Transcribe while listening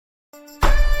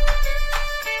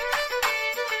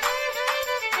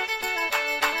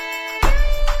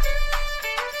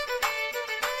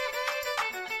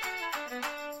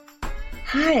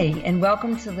Hi, and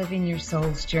welcome to Living Your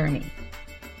Soul's Journey.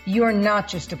 You are not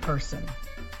just a person.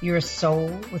 You're a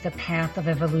soul with a path of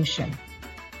evolution.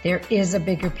 There is a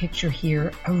bigger picture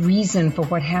here, a reason for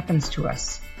what happens to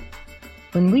us.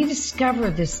 When we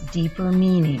discover this deeper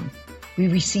meaning, we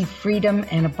receive freedom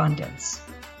and abundance.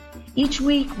 Each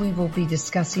week, we will be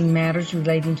discussing matters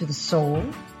relating to the soul,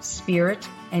 spirit,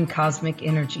 and cosmic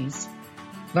energies.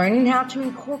 Learning how to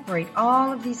incorporate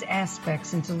all of these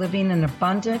aspects into living an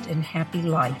abundant and happy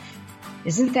life.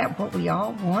 Isn't that what we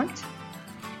all want?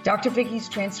 Dr. Vikki's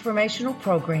transformational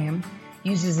program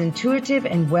uses intuitive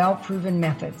and well-proven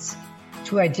methods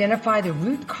to identify the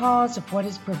root cause of what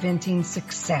is preventing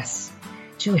success,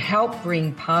 to help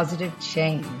bring positive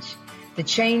change, the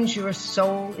change your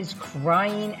soul is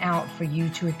crying out for you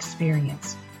to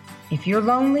experience. If you're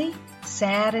lonely,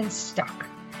 sad, and stuck,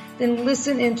 then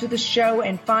listen into the show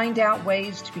and find out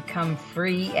ways to become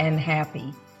free and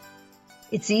happy.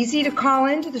 It's easy to call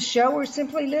into the show or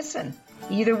simply listen.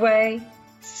 Either way,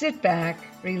 sit back,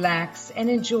 relax,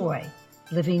 and enjoy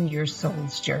living your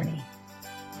soul's journey.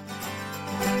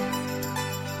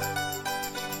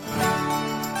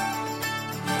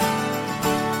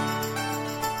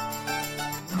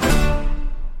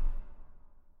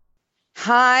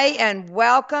 Hi, and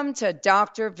welcome to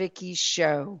Dr. Vikki's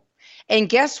show. And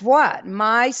guess what?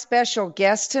 My special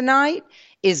guest tonight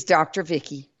is Dr.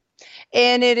 Vikki.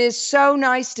 And it is so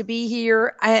nice to be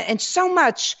here. And so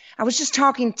much, I was just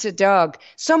talking to Doug,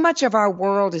 so much of our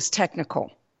world is technical.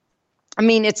 I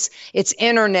mean, it's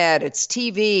internet, it's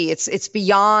TV, it's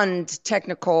beyond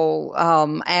technical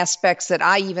aspects that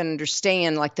I even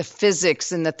understand, like the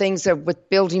physics and the things that with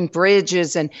building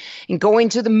bridges and going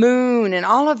to the moon and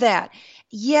all of that.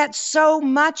 Yet so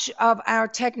much of our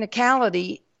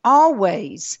technicality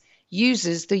always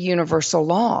uses the universal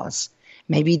laws.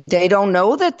 Maybe they don't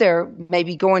know that they're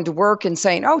maybe going to work and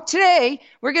saying, oh, today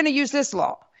we're going to use this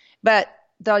law. But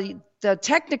the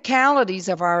technicalities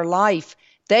of our life,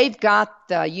 they've got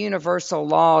the universal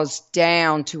laws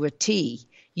down to a T.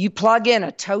 You plug in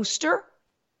a toaster,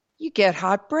 you get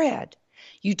hot bread.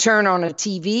 You turn on a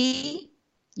TV,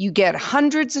 you get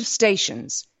hundreds of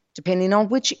stations, depending on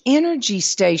which energy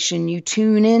station you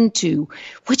tune into,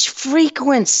 which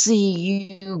frequency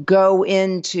you go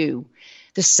into.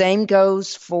 The same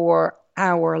goes for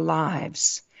our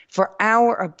lives, for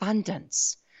our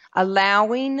abundance,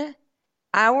 allowing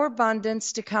our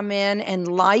abundance to come in and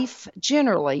life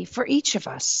generally for each of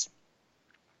us.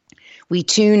 We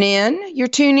tune in, you're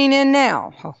tuning in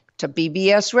now to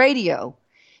BBS Radio,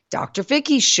 Dr.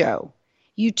 Vikki's show.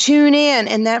 You tune in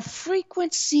and that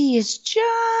frequency is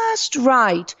just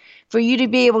right for you to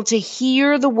be able to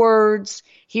hear the words,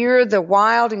 hear the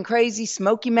wild and crazy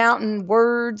Smoky Mountain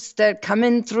words that come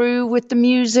in through with the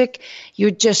music. You're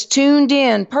just tuned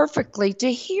in perfectly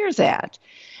to hear that.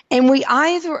 And we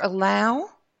either allow,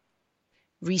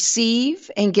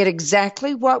 receive, and get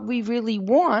exactly what we really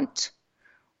want,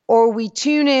 or we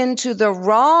tune in to the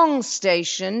wrong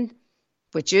station,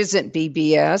 which isn't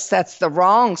BBS, that's the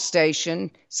wrong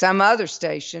station, some other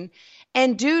station.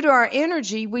 And due to our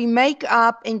energy, we make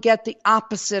up and get the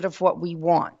opposite of what we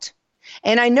want.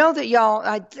 And I know that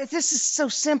y'all, this is so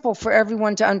simple for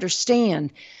everyone to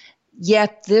understand,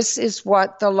 yet this is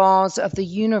what the laws of the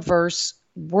universe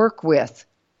work with.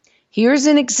 Here's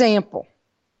an example.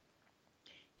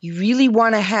 You really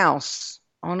want a house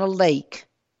on a lake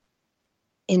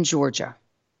in Georgia.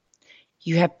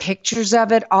 You have pictures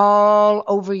of it all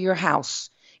over your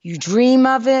house. You dream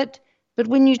of it, but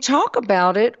when you talk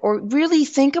about it or really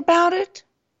think about it,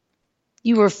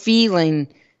 you are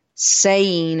feeling,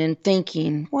 saying, and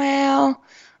thinking, well,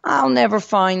 I'll never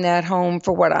find that home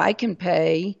for what I can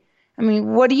pay. I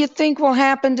mean, what do you think will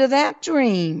happen to that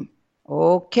dream?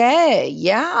 Okay,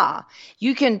 yeah.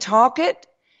 You can talk it,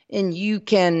 and you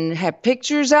can have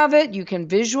pictures of it. You can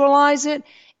visualize it.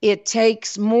 It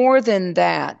takes more than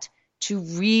that to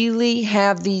really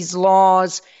have these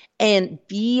laws and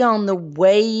be on the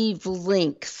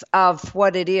wavelength of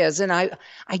what it is. And I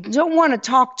don't want to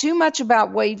talk too much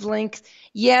about wavelength,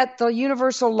 yet the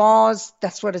universal laws,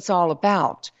 that's what it's all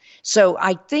about. So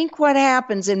I think what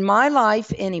happens in my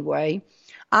life anyway,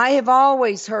 I have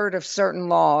always heard of certain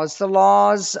laws, the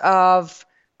laws of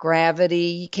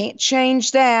gravity. You can't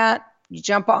change that. You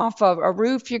jump off of a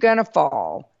roof, you're going to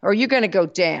fall or you're going to go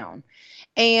down.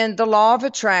 And the law of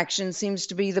attraction seems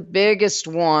to be the biggest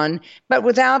one, but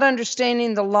without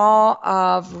understanding the law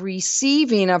of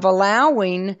receiving, of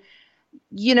allowing,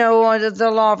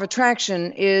 the law of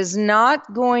attraction is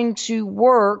not going to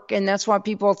work. And that's why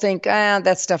people think,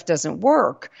 that stuff doesn't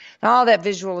work. All that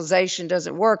visualization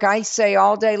doesn't work. I say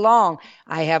all day long,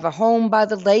 I have a home by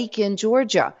the lake in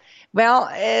Georgia. Well,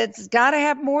 it's got to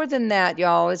have more than that,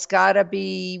 y'all. It's got to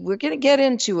be, we're going to get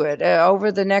into it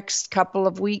over the next couple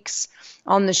of weeks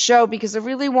on the show because I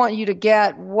really want you to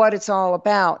get what it's all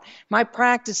about. My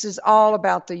practice is all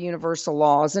about the universal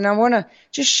laws, and I want to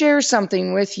just share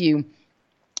something with you.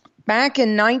 Back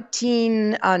in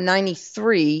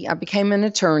 1993, I became an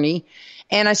attorney,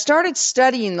 and I started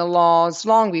studying the laws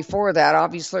long before that.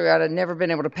 Obviously, I'd have never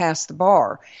been able to pass the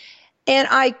bar. And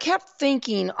I kept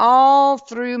thinking all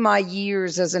through my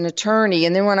years as an attorney,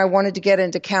 and then when I wanted to get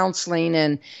into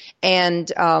counseling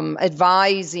and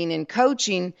advising and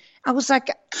coaching, I was like,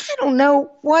 I don't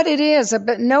know what it is,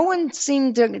 but no one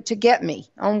seemed to get me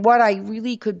on what I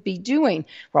really could be doing.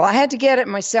 Well, I had to get it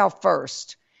myself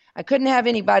first. I couldn't have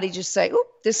anybody just say, "Oh,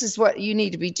 this is what you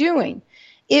need to be doing."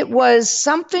 It was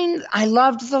something, I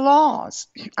loved the laws.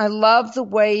 I loved the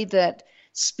way that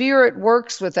Spirit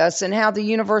works with us and how the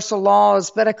universal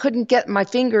laws, but I couldn't get my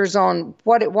fingers on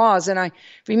what it was. And I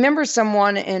remember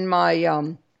someone in my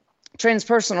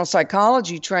transpersonal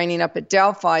psychology training up at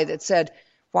Delphi that said,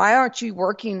 "Why aren't you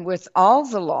working with all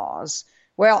the laws?"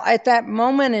 Well, at that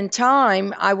moment in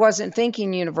time, I wasn't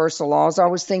thinking universal laws. I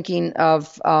was thinking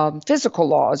of physical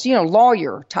laws,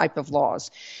 lawyer type of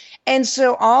laws. And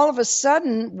so all of a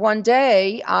sudden, one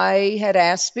day, I had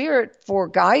asked Spirit for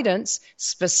guidance,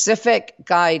 specific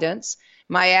guidance.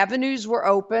 My avenues were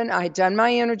open. I had done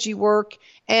my energy work.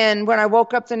 And when I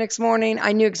woke up the next morning,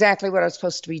 I knew exactly what I was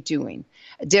supposed to be doing.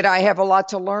 Did I have a lot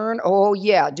to learn? Oh,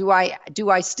 yeah. Do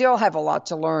I still have a lot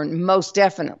to learn? Most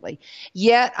definitely.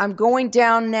 Yet I'm going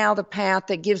down now the path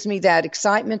that gives me that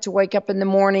excitement to wake up in the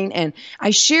morning. And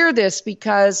I share this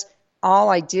because all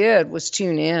I did was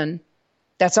tune in.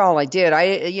 That's all I did.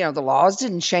 The laws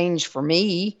didn't change for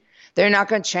me. They're not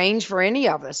going to change for any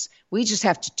of us. We just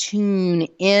have to tune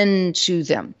into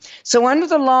them. So under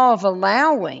the law of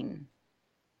allowing,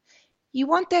 you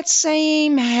want that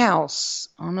same house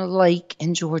on a lake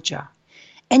in Georgia.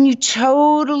 And you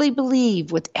totally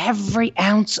believe with every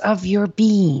ounce of your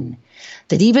being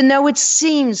that even though it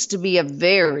seems to be a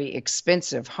very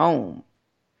expensive home,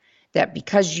 that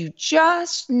because you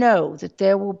just know that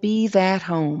there will be that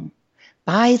home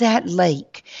by that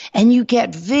lake, and you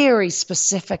get very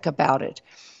specific about it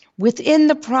within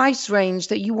the price range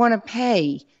that you want to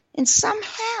pay, and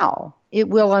somehow it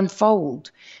will unfold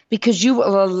because you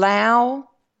will allow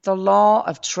the law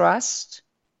of trust,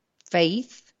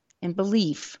 faith, and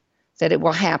belief that it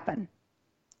will happen.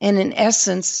 And in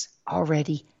essence,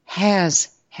 already has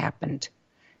happened.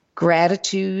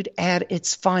 Gratitude at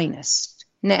its finest.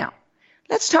 Now,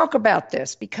 let's talk about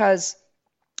this because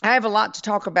I have a lot to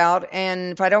talk about,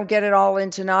 and if I don't get it all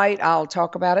in tonight, I'll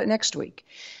talk about it next week.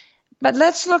 But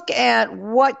let's look at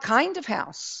what kind of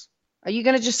house. Are you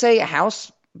going to just say a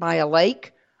house by a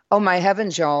lake? Oh, my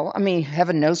heavens, y'all. I mean,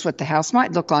 heaven knows what the house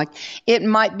might look like. It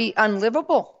might be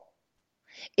unlivable.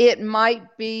 It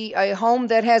might be a home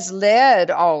that has lead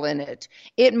all in it.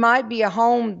 It might be a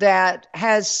home that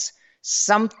has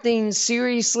something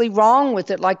seriously wrong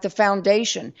with it, like the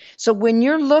foundation. So when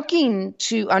you're looking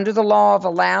to, under the law of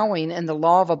allowing and the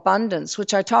law of abundance,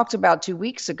 which I talked about 2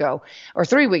 weeks ago or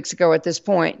 3 weeks ago at this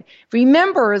point,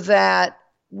 remember that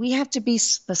we have to be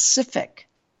specific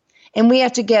and we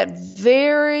have to get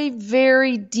very,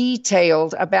 very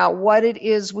detailed about what it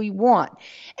is we want.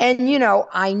 And,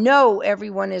 I know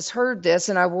everyone has heard this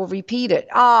and I will repeat it.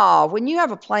 When you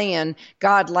have a plan,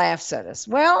 God laughs at us.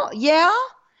 Well, yeah.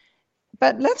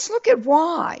 But let's look at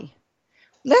why.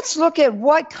 Let's look at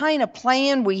what kind of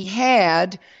plan we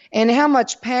had and how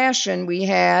much passion we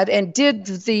had, and did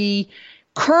the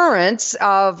currents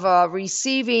of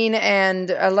receiving and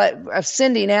of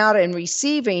sending out and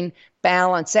receiving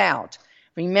balance out.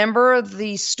 Remember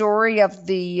the story of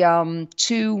the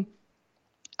two,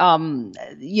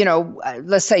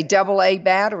 let's say AA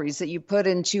batteries that you put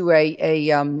into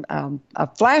a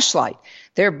flashlight.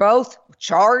 They're both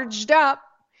charged up.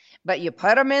 But you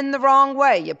put them in the wrong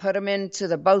way. You put them into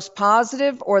the both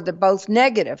positive or the both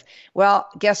negative. Well,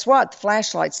 guess what? The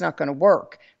flashlight's not going to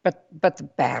work. But the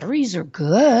batteries are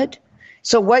good.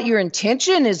 So what your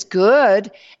intention is good,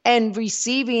 and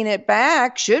receiving it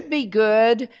back should be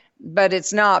good, but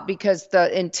it's not because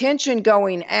the intention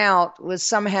going out was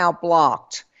somehow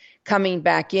blocked coming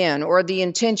back in, or the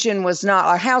intention was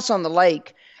not a house on the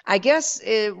lake. I guess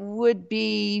it would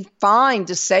be fine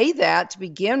to say that to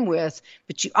begin with,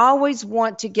 but you always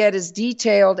want to get as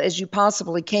detailed as you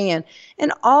possibly can,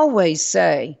 and always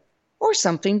say, or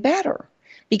something better.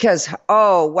 Because,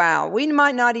 oh, wow, we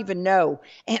might not even know.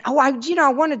 And, I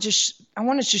want to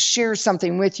just share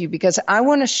something with you, because I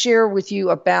want to share with you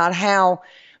about how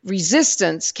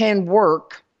resistance can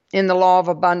work in the law of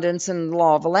abundance and the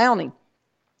law of allowing.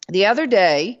 The other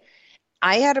day,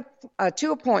 I had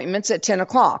two appointments at 10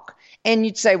 o'clock. And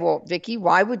you'd say, well, Vikki,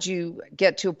 why would you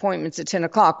get two appointments at 10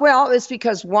 o'clock? Well, it's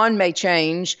because one may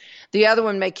change, the other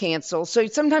one may cancel. So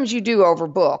sometimes you do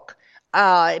overbook.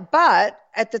 But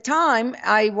at the time,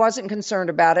 I wasn't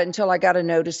concerned about it until I got a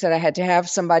notice that I had to have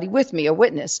somebody with me, a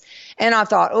witness. And I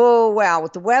thought, oh, wow,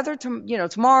 with the weather,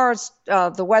 tomorrow's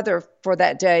the weather for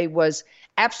that day was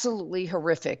absolutely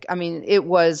horrific. I mean, it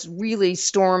was really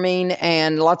storming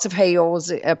and lots of hail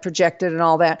was projected and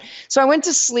all that. So I went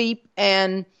to sleep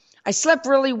and I slept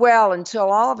really well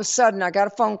until all of a sudden I got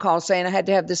a phone call saying I had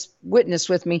to have this witness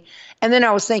with me. And then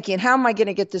I was thinking, how am I going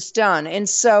to get this done? And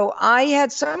so I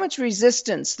had so much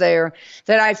resistance there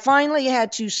that I finally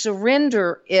had to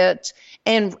surrender it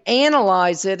and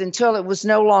analyze it until it was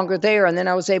no longer there. And then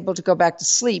I was able to go back to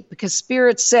sleep because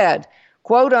Spirit said,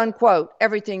 quote unquote,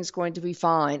 everything's going to be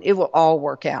fine. It will all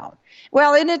work out.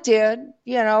 Well, and it did.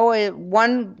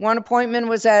 One appointment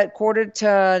was at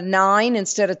 8:45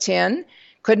 instead of 10.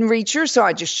 Couldn't reach her, so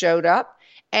I just showed up.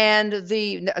 And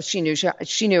she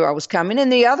knew I was coming.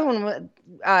 And the other one,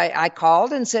 I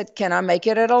called and said, "Can I make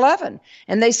it at 11?"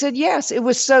 And they said yes. It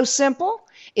was so simple.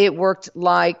 It worked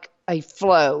like a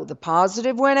flow. The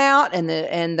positive went out, and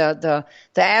the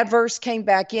adverse came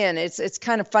back in. It's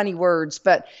kind of funny words,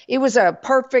 but it was a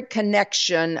perfect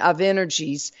connection of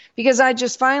energies because I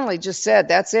just finally just said,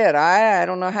 "That's it. I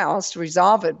don't know how else to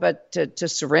resolve it, but to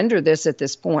surrender this at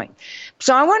this point."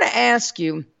 So I want to ask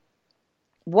you,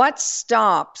 what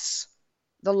stops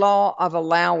the law of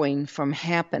allowing from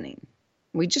happening?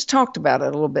 We just talked about it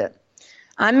a little bit.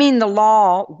 I mean, the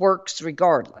law works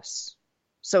regardless.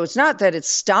 So it's not that it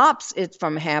stops it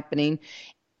from happening.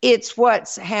 It's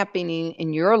what's happening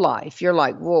in your life. You're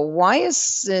like, well, why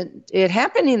is it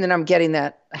happening that I'm getting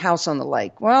that house on the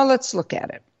lake? Well, let's look at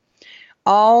it.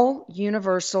 All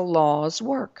universal laws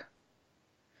work,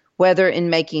 whether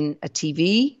in making a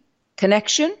TV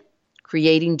connection,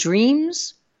 creating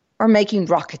dreams, or making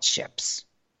rocket ships.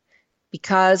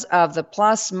 Because of the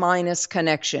plus minus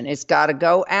connection. It's got to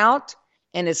go out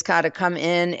and it's got to come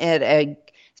in at a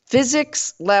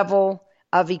physics level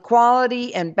of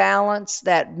equality and balance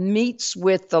that meets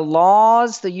with the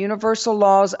laws, the universal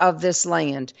laws of this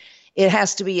land. It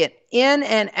has to be an in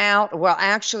and out, well,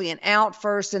 actually an out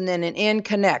first and then an in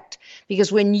connect.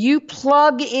 Because when you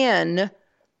plug in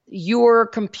your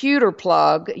computer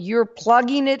plug, you're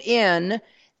plugging it in,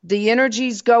 the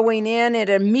energy's going in, it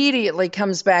immediately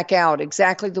comes back out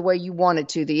exactly the way you want it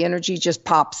to. The energy just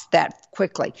pops that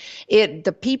quickly.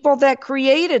 The people that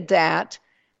created that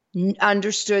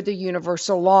understood the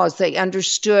universal laws. They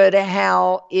understood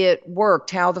how it worked,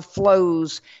 how the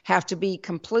flows have to be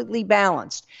completely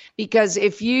balanced. Because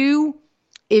if you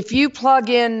plug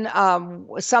in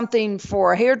something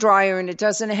for a hairdryer and it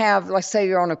doesn't have, let's say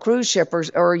you're on a cruise ship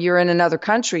or you're in another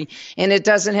country and it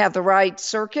doesn't have the right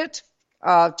circuit,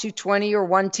 220 or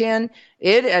 110,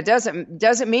 it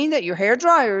doesn't mean that your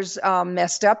hairdryer's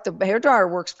messed up. The hairdryer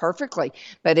works perfectly,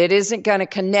 but it isn't going to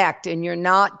connect, and you're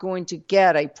not going to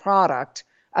get a product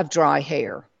of dry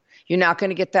hair. You're not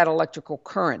going to get that electrical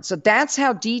current. So that's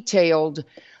how detailed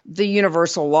the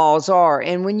universal laws are.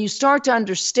 And when you start to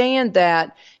understand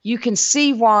that, you can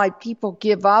see why people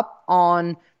give up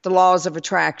on the laws of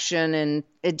attraction and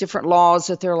different laws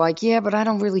that they're like, yeah, but I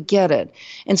don't really get it.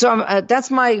 And so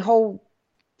that's my whole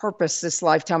purpose this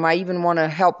lifetime. I even want to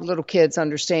help little kids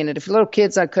understand it. If little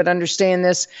kids could understand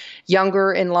this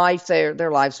younger in life,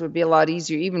 their lives would be a lot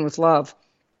easier, even with love.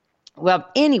 Well,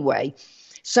 anyway,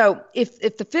 so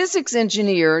if the physics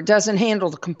engineer doesn't handle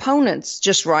the components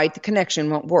just right, the connection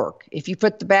won't work. If you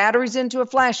put the batteries into a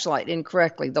flashlight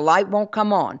incorrectly, the light won't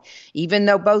come on, even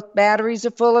though both batteries are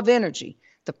full of energy.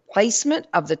 The placement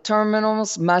of the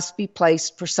terminals must be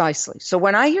placed precisely. So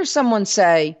when I hear someone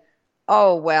say,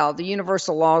 oh, well, the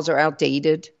universal laws are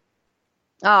outdated.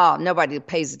 Oh, nobody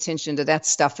pays attention to that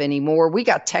stuff anymore. We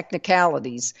got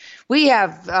technicalities. We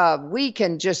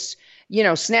can just,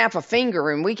 snap a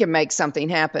finger and we can make something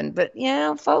happen. But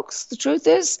yeah, folks, the truth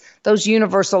is those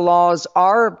universal laws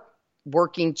are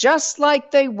working just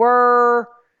like they were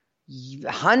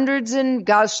hundreds and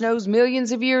gosh knows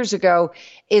millions of years ago.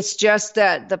 It's just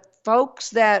that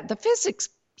the physics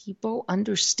people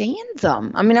understand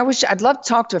them. I mean, I'd love to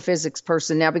talk to a physics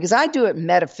person now because I do it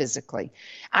metaphysically.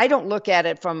 I don't look at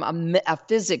it from a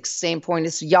physics standpoint.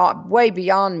 It's way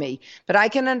beyond me, but I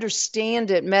can understand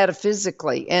it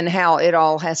metaphysically and how it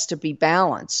all has to be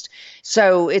balanced.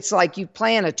 So it's like you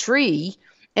plant a tree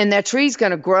and that tree's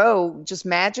going to grow just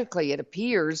magically, it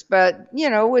appears. But,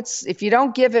 if you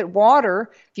don't give it water,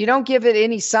 if you don't give it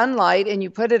any sunlight and you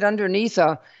put it underneath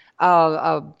a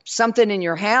something in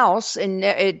your house, and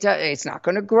it's not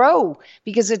going to grow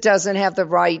because it doesn't have the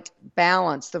right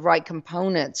balance, the right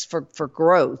components for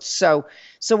growth. So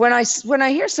when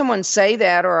I hear someone say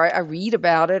that, or I read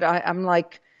about it, I'm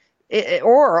like,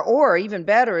 or even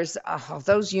better is,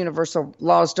 those universal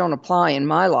laws don't apply in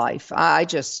my life. I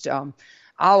just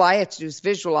all I have to do is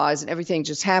visualize and everything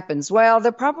just happens. Well,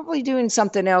 they're probably doing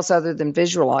something else other than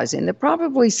visualizing. They're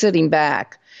probably sitting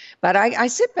back. But I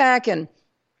sit back and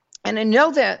I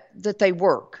know that they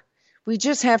work. We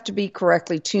just have to be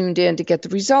correctly tuned in to get the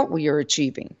result we are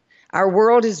achieving. Our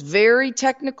world is very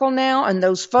technical now, and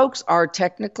those folks are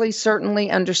technically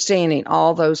certainly understanding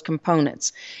all those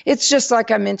components. It's just like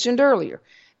I mentioned earlier.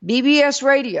 BBS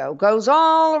radio goes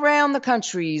all around the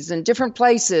countries and different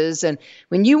places, and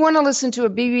when you want to listen to a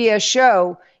BBS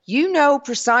show, you know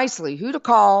precisely who to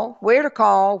call, where to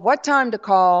call, what time to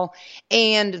call,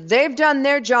 and they've done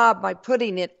their job by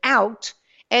putting it out,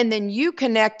 and then you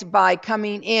connect by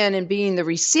coming in and being the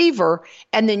receiver,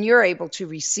 and then you're able to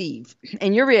receive,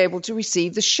 and you're able to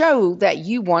receive the show that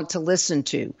you want to listen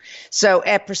to. So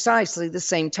at precisely the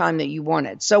same time that you want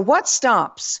it. So what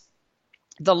stops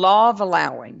the law of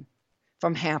allowing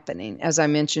from happening, as I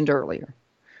mentioned earlier?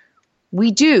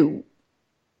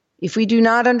 If we do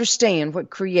not understand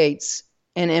what creates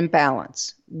an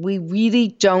imbalance, we really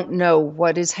don't know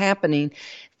what is happening,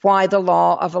 why the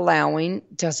law of allowing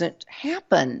doesn't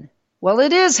happen. Well,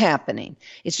 it is happening.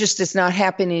 It's not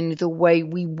happening the way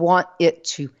we want it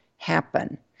to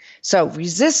happen. So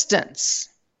resistance,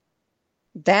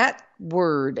 that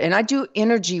word, and I do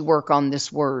energy work on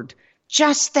this word,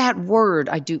 just that word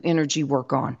I do energy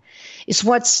work on, is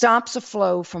what stops a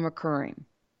flow from occurring.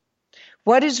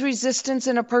 What is resistance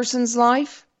in a person's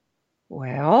life?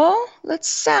 Well, that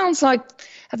sounds like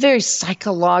a very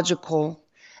psychological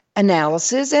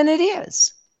analysis, and it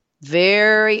is.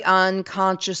 Very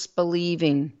unconscious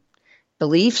believing.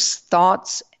 Beliefs,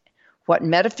 thoughts, what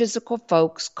metaphysical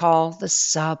folks call the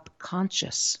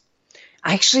subconscious.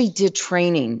 I actually did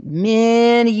training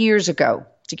many years ago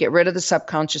to get rid of the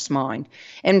subconscious mind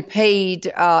and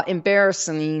paid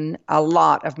embarrassing a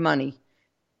lot of money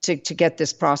to get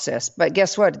this process. But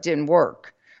guess what? It didn't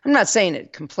work. I'm not saying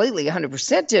it completely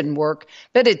 100% didn't work,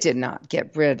 but it did not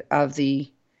get rid of the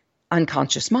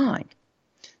unconscious mind.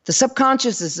 The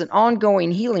subconscious is an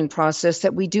ongoing healing process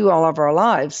that we do all of our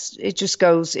lives. It just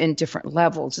goes in different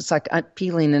levels. It's like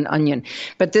peeling an onion.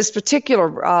 But this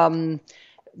particular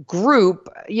group,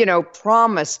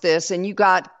 promised this, and you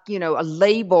got,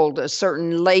 a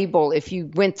certain label if you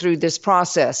went through this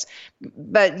process.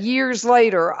 But years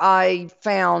later, I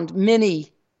found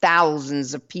many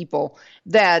thousands of people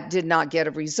that did not get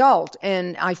a result.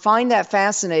 And I find that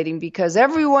fascinating because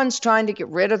everyone's trying to get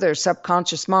rid of their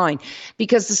subconscious mind,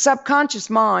 because the subconscious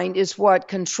mind is what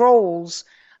controls,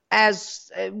 as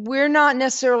we're not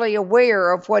necessarily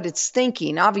aware of what it's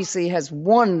thinking. Obviously, it has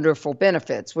wonderful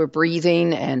benefits. We're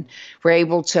breathing and we're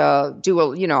able to do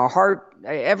a heart,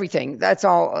 everything. That's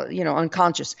all,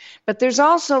 unconscious. But there's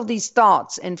also these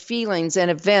thoughts and feelings and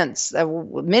events that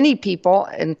many people,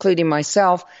 including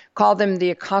myself, call them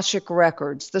the Akashic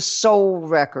records, the soul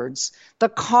records, the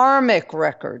karmic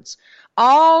records.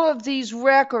 All of these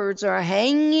records are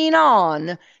hanging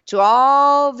on to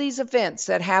all these events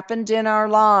that happened in our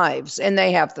lives. And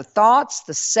they have the thoughts,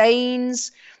 the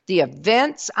sayings, the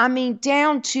events,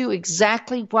 down to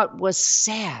exactly what was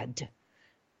said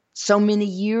so many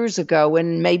years ago,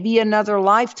 and maybe another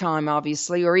lifetime,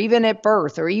 obviously, or even at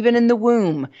birth, or even in the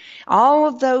womb. All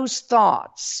of those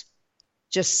thoughts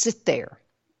just sit there.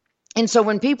 And so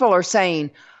when people are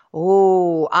saying,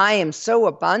 oh, I am so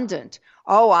abundant,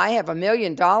 oh, I have $1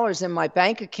 million in my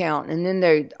bank account, and then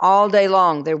they're all day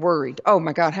long, they're worried. Oh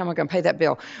my God, how am I going to pay that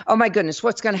bill? Oh my goodness,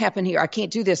 what's going to happen here? I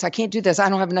can't do this. I can't do this. I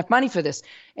don't have enough money for this.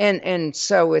 And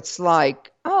so it's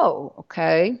like, oh,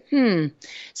 okay.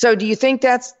 So do you think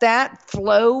that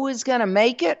flow is going to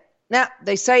make it? Now,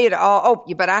 they say it all,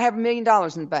 but I have $1 million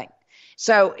in the bank.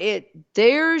 So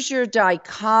there's your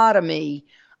dichotomy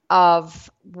of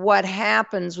what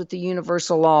happens with the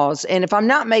universal laws. And if I'm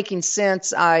not making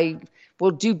sense, I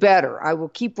will do better. I will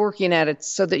keep working at it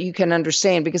so that you can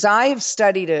understand, because I have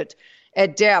studied it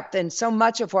at depth, and so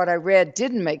much of what I read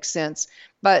didn't make sense.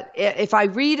 But if I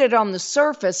read it on the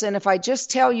surface, and if I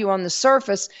just tell you on the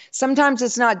surface, sometimes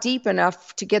it's not deep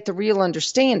enough to get the real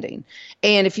understanding.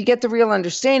 And if you get the real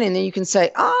understanding, then you can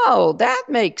say, oh, that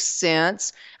makes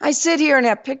sense. I sit here and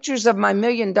have pictures of my $1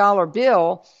 million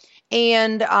bill,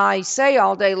 and I say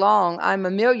all day long, I'm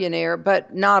a millionaire,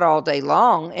 but not all day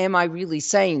long. Am I really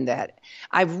saying that?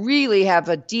 I really have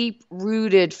a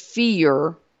deep-rooted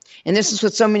fear And this is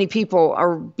what so many people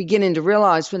are beginning to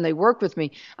realize when they work with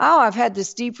me. Oh, I've had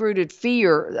this deep-rooted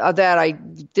fear that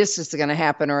this is going to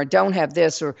happen, or I don't have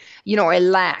this, or, I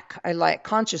lack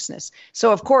consciousness.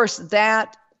 So, of course,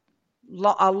 that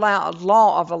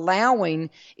law of allowing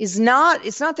it's not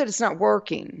that it's not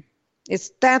working.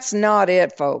 That's not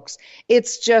it, folks.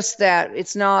 It's just that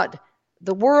it's not,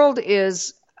 the world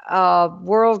is a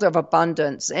world of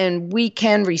abundance, and we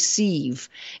can receive.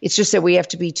 It's just that we have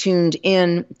to be tuned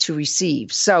in to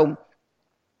receive. So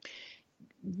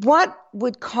what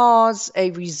would cause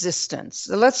a resistance?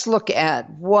 So let's look at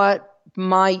what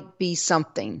might be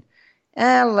something.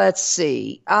 Let's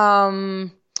see.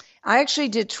 I actually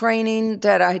did training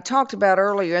that I talked about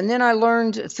earlier, and then I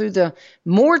learned through the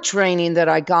more training that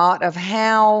I got of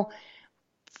how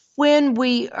when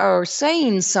we are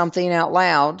saying something out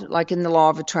loud, like in the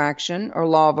law of attraction or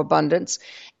law of abundance,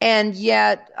 and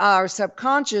yet our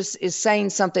subconscious is saying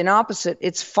something opposite,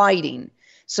 it's fighting.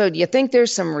 So do you think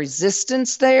there's some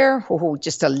resistance there? Oh,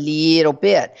 just a little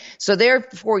bit. So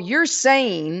therefore you're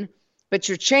saying, but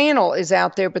your channel is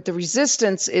out there, but the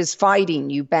resistance is fighting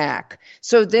you back.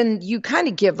 So then you kind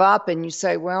of give up and you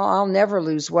say, well, I'll never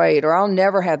lose weight, or I'll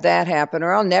never have that happen,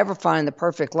 or I'll never find the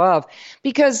perfect love,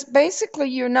 because basically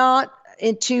you're not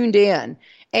tuned in.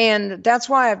 And that's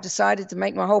why I've decided to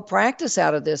make my whole practice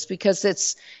out of this, because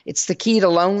it's the key to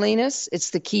loneliness.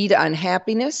 It's the key to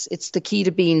unhappiness. It's the key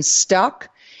to being stuck.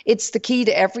 It's the key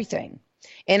to everything.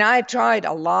 And I've tried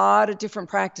a lot of different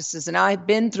practices, and I've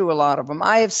been through a lot of them.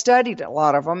 I have studied a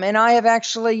lot of them, and I have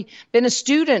actually been a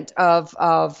student or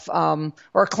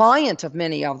a client of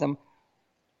many of them.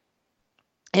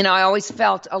 And I always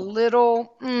felt a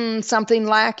little something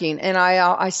lacking. And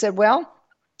I said, well,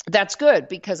 that's good,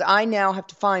 because I now have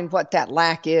to find what that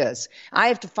lack is. I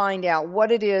have to find out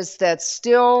what it is that's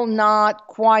still not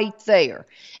quite there.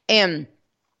 And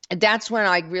that's when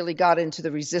I really got into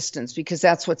the resistance, because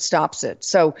that's what stops it.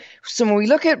 So when we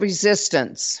look at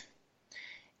resistance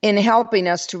in helping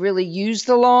us to really use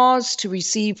the laws to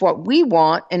receive what we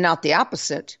want and not the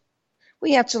opposite,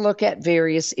 we have to look at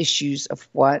various issues of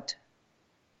what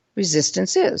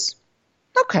resistance is.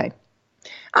 Okay.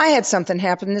 I had something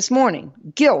happen this morning.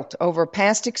 Guilt over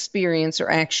past experience or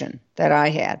action that I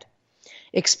had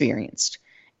experienced.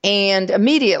 And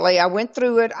immediately I went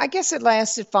through it. I guess it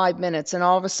lasted 5 minutes, and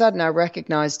all of a sudden I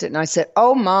recognized it, and I said,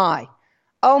 oh my,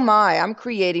 I'm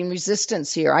creating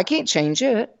resistance here. I can't change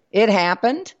it. It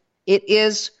happened. It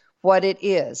is what it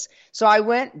is. So I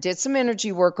went, did some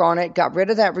energy work on it, got rid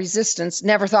of that resistance,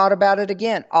 never thought about it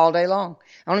again all day long.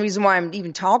 The only reason why I'm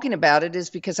even talking about it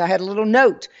is because I had a little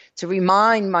note to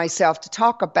remind myself to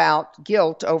talk about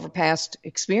guilt over past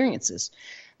experiences.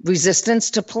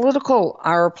 Resistance to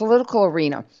our political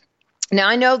arena. Now,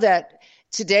 I know that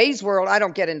today's world, I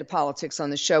don't get into politics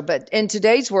on the show, but in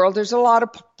today's world, there's a lot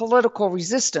of political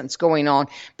resistance going on.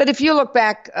 But if you look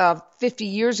back 50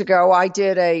 years ago, I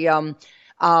did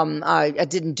I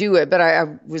didn't do it, but I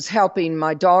was helping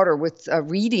my daughter with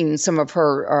reading some of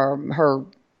her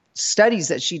studies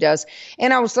that she does.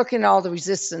 And I was looking at all the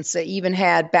resistance they even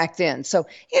had back then. So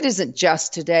it isn't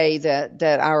just today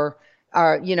that our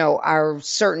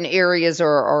certain areas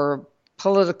are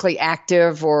politically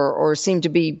active or seem to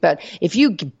be, but if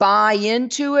you buy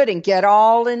into it and get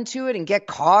all into it and get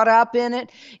caught up in it,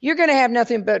 you're going to have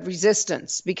nothing but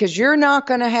resistance, because you're not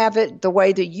going to have it the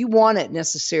way that you want it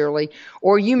necessarily,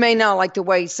 or you may not like the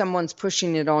way someone's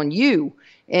pushing it on you.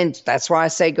 And that's why I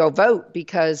say go vote,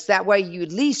 because that way you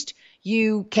at least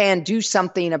you can do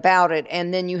something about it,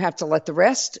 and then you have to let the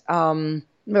rest, there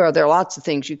are lots of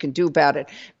things you can do about it,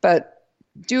 but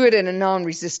do it in a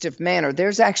non-resistive manner.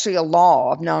 There's actually a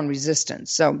law of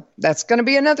non-resistance. So that's going to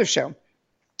be another show.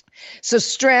 So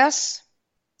stress,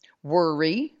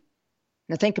 worry.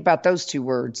 Now think about those two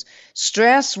words.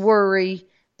 Stress, worry,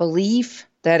 belief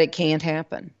that it can't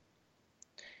happen.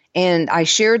 And I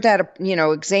shared that,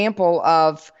 example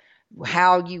of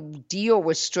how you deal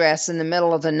with stress in the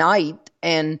middle of the night.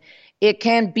 And it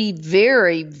can be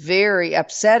very, very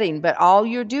upsetting, but all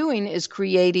you're doing is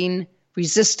creating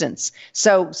resistance.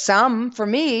 So for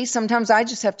me, sometimes I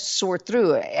just have to sort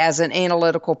through it. As an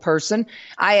analytical person,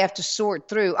 I have to sort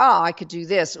through, I could do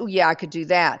this. Oh, yeah, I could do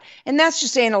that. And that's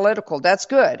just analytical. That's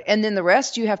good. And then the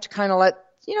rest, you have to kind of let,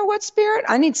 Spirit,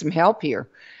 I need some help here.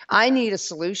 I need a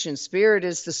solution. Spirit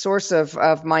is the source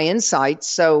of my insights.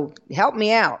 So help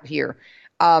me out here.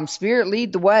 Spirit,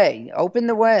 lead the way, open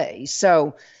the way.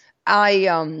 So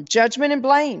judgment and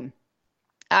blame.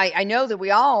 I know that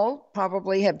we all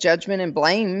probably have judgment and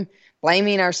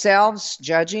blaming ourselves,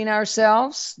 judging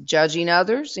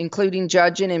others, including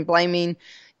judging and blaming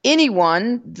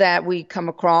anyone that we come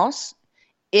across.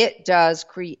 it does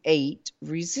create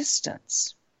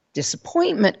resistance.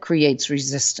 Disappointment creates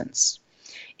resistance.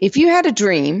 If you had a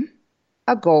dream,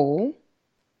 a goal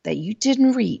that you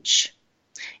didn't reach,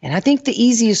 and I think the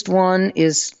easiest one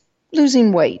is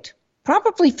losing weight,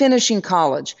 probably finishing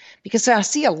college, because I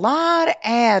see a lot of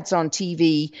ads on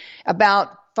TV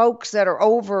about folks that are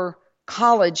over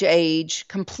college age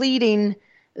completing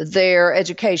their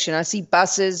education. I see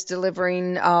buses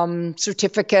delivering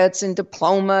certificates and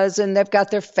diplomas, and they've got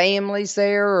their families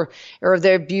there, or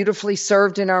they're beautifully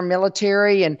served in our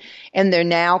military, and they're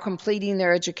now completing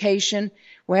their education.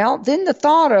 Well, then the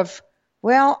thought of,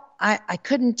 well, I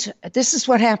couldn't, this is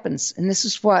what happens, and this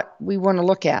is what we want to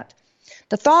look at.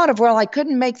 The thought of, well, I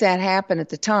couldn't make that happen at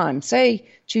the time. Say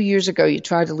 2 years ago you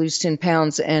tried to lose 10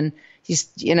 pounds and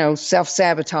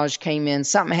self-sabotage came in,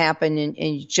 something happened and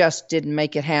you just didn't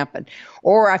make it happen.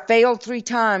 Or I failed 3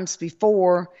 times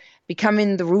before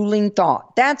becoming the ruling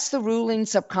thought. That's the ruling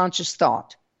subconscious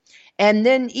thought. And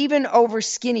then even over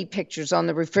skinny pictures on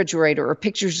the refrigerator or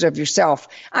pictures of yourself.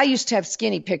 I used to have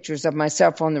skinny pictures of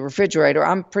myself on the refrigerator.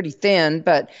 I'm pretty thin,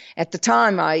 but at the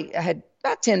time I had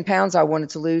about 10 pounds I wanted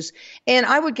to lose. And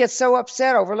I would get so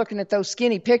upset over looking at those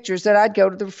skinny pictures that I'd go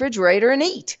to the refrigerator and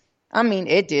eat. I mean,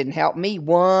 it didn't help me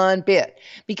one bit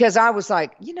because I was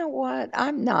like, you know what?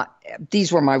 I'm not,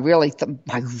 these were my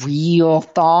my real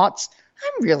thoughts.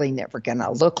 I'm really never going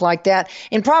to look like that.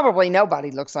 And probably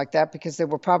nobody looks like that because they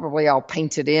were probably all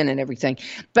painted in and everything.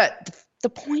 But the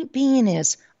point being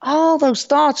is all those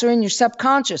thoughts are in your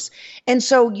subconscious. And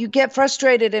so you get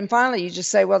frustrated and finally you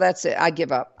just say, well, that's it. I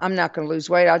give up. I'm not going to lose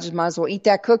weight. I just might as well eat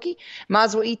that cookie, might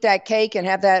as well eat that cake and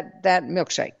have that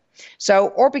milkshake. So,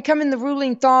 or becoming the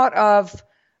ruling thought of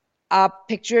a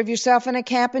picture of yourself in a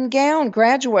cap and gown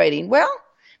graduating. Well,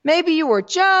 maybe you were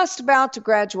just about to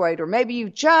graduate, or maybe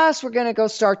you just were going to go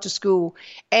start to school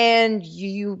and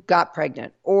you got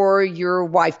pregnant, or your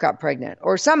wife got pregnant,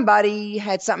 or somebody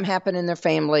had something happen in their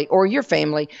family, or your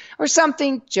family, or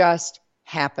something just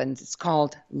happened. It's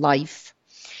called life.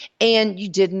 And you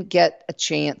didn't get a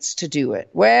chance to do it.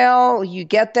 Well, you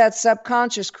get that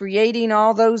subconscious creating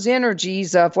all those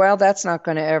energies of, well, that's not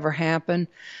going to ever happen.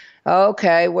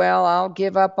 Okay, well, I'll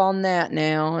give up on that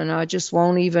now, and I just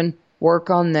won't even work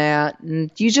on that.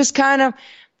 And you just kind of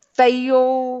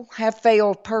have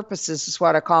failed purposes is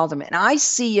what I call them. And I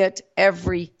see it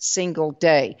every single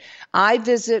day. I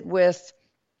visit with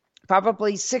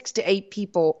probably 6 to 8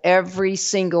 people every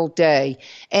single day,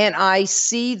 and I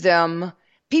see them,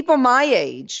 people my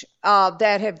age,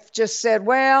 that have just said,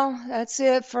 well, that's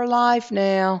it for life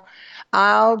now.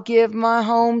 I'll give my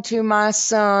home to my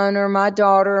son or my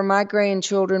daughter or my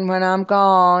grandchildren when I'm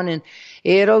gone, and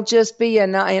it'll just be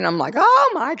and I'm like,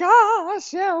 oh my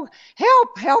gosh,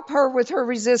 help her with her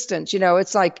resistance.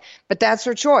 It's like, but that's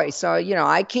her choice. So,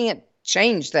 I can't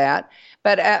change that.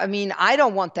 But I mean, I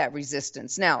don't want that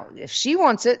resistance. Now, if she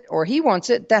wants it or he wants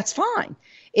it, that's fine.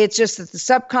 It's just that the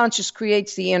subconscious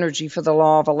creates the energy for the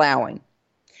law of allowing.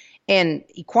 And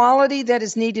equality that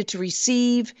is needed to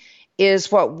receive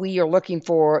is what we are looking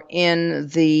for in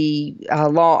the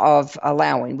law of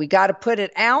allowing. We got to put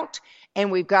it out,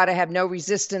 and we've got to have no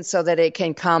resistance so that it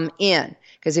can come in.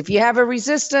 Because if you have a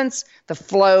resistance, the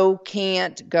flow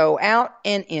can't go out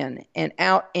and in and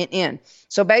out and in.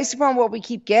 So based upon what we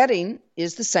keep getting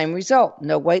is the same result.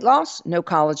 No weight loss, no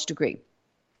college degree.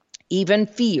 Even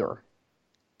fear,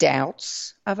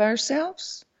 doubts of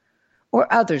ourselves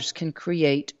or others can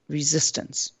create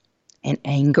resistance. And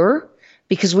anger,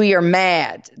 because we are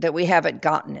mad that we haven't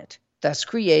gotten it, thus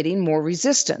creating more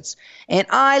resistance. And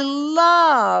I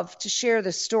love to share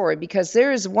this story because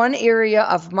there is one area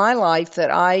of my life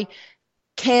that I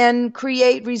can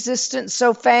create resistance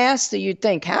so fast that you'd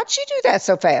think, how'd she do that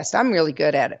so fast? I'm really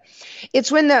good at it.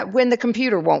 It's when the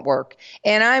computer won't work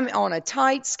and I'm on a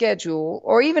tight schedule,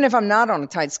 or even if I'm not on a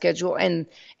tight schedule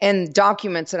and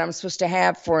documents that I'm supposed to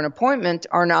have for an appointment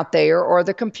are not there, or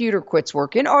the computer quits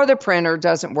working, or the printer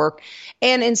doesn't work.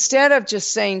 And instead of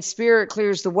just saying Spirit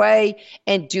clears the way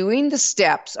and doing the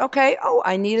steps, okay, oh,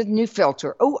 I need a new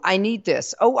filter. Oh, I need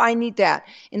this. Oh, I need that.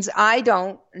 And I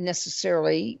don't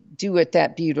necessarily do it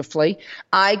that beautifully.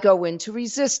 I go into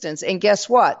resistance, and guess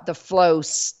what? The flow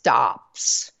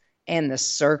stops and the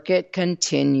circuit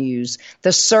continues.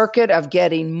 The circuit of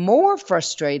getting more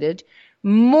frustrated,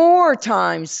 more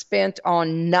time spent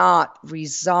on not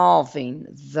resolving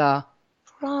the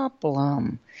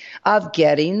problem of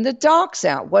getting the docs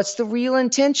out. What's the real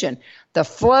intention? The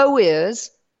flow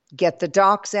is get the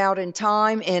docs out in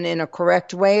time and in a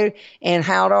correct way. And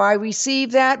how do I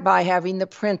receive that? By having the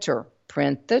printer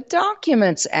print the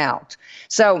documents out.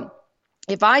 So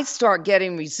if I start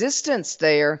getting resistance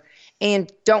there and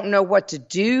don't know what to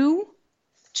do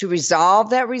to resolve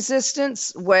that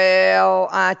resistance, well,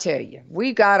 I tell you,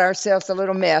 we got ourselves a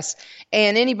little mess.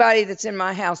 And anybody that's in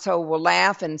my household will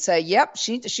laugh and say, yep,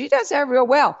 she does that real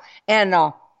well. And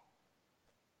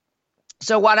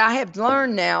so what I have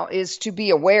learned now is to be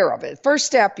aware of it. First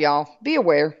step, y'all, be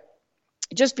aware.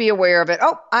 Just be aware of it.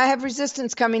 Oh, I have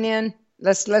resistance coming in.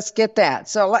 Let's get that.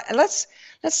 So let's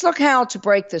look how to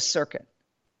break this circuit.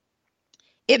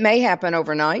 It may happen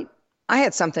overnight. I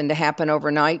had something to happen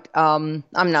overnight. I'm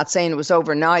not saying it was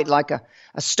overnight like a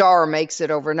star makes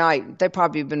it overnight. They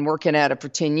probably have been working at it for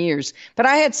 10 years. But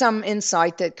I had some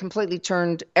insight that completely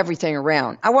turned everything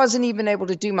around. I wasn't even able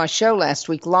to do my show last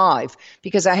week live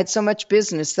because I had so much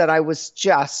business that I was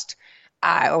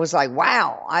like,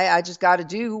 wow, I just got to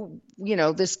do,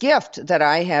 this gift that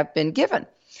I have been given.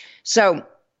 So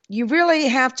you really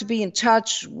have to be in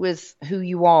touch with who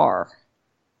you are,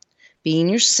 being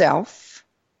yourself,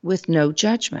 with no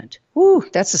judgment. Ooh,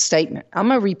 that's a statement. I'm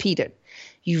going to repeat it.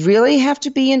 You really have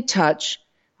to be in touch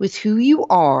with who you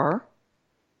are,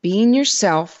 being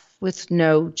yourself with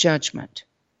no judgment.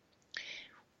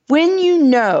 When you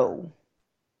know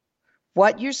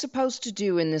what you're supposed to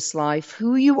do in this life,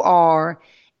 who you are,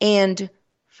 and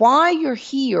why you're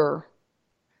here,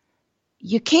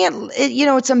 you can't,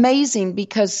 it's amazing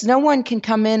because no one can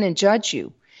come in and judge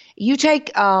you. You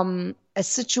take a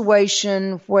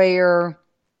situation where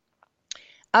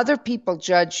other people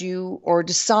judge you or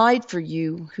decide for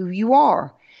you who you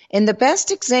are. And the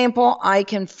best example I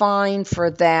can find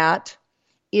for that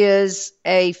is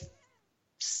it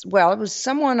was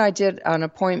someone I did an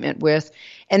appointment with,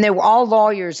 and they were all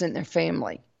lawyers in their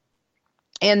family.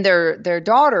 And their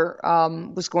daughter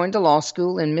was going to law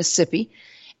school in Mississippi.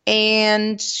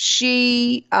 And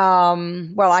she,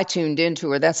 I tuned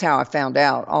into her. That's how I found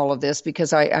out all of this,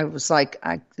 because I was like,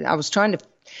 I was trying to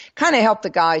kind of help the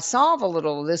guy solve a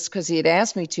little of this because he had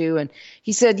asked me to. And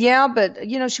he said, yeah, but,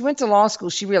 she went to law school.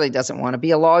 She really doesn't want to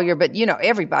be a lawyer. But,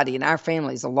 everybody in our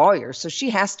family is a lawyer, so she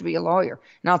has to be a lawyer.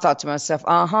 And I thought to myself,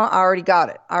 I already got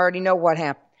it. I already know what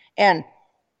happened. And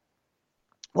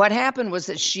what happened was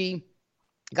that she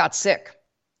got sick.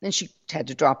 And she had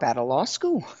to drop out of law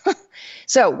school.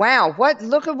 So, wow,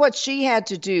 look at what she had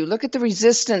to do. Look at the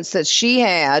resistance that she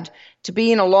had to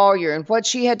being a lawyer and what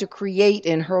she had to create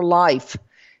in her life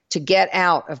to get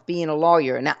out of being a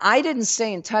lawyer. Now, I didn't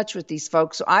stay in touch with these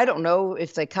folks, so I don't know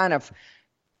if they kind of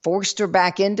forced her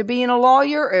back into being a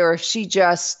lawyer or if she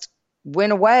just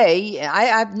went away. I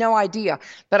have no idea,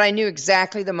 but I knew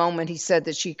exactly the moment he said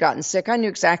that she'd gotten sick. I knew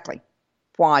exactly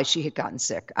why she had gotten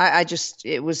sick.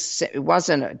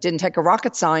 It didn't take a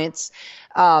rocket science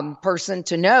person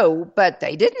to know, but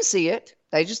they didn't see it.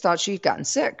 They just thought she'd gotten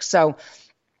sick. So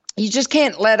you just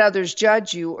can't let others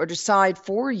judge you or decide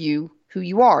for you who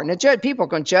you are. Now, people are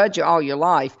going to judge you all your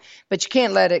life, but you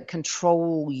can't let it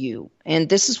control you. And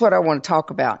this is what I want to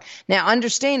talk about. Now,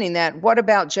 understanding that, what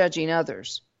about judging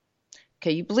others?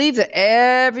 Okay, you believe that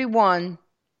everyone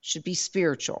should be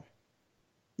spiritual,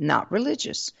 not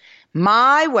religious.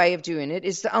 My way of doing it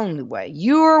is the only way.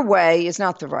 Your way is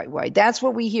not the right way. That's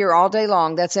what we hear all day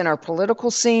long. That's in our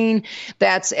political scene.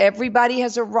 Everybody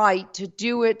has a right to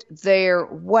do it their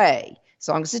way, as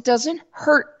long as it doesn't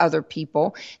hurt other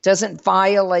people, doesn't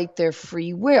violate their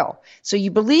free will. So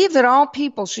you believe that all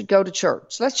people should go to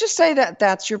church. Let's just say that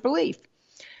that's your belief.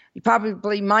 You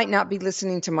probably might not be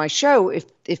listening to my show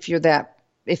if you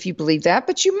believe that,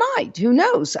 but you might. Who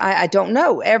knows? I don't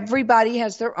know. Everybody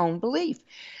has their own belief.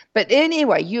 But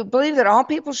anyway, you believe that all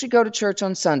people should go to church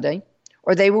on Sunday,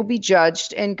 or they will be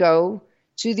judged and go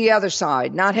to the other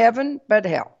side, not heaven, but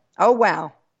hell. Oh,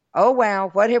 wow. Oh, wow.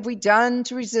 What have we done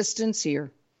to resistance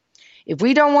here? If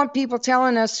we don't want people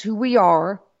telling us who we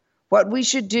are, what we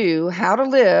should do, how to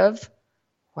live,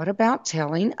 what about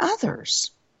telling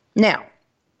others? Now,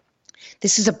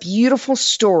 this is a beautiful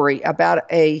story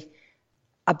about a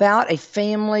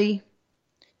family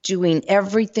doing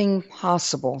everything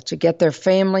possible to get their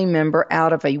family member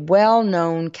out of a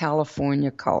well-known California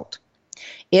cult.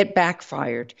 It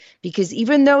backfired because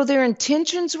even though their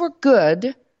intentions were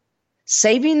good,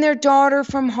 saving their daughter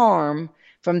from harm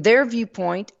from their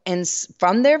viewpoint and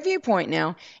saving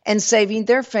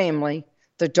their family,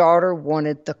 the daughter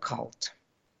wanted the cult.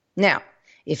 Now,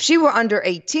 if she were under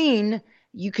 18,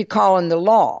 you could call in the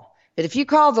law. But if you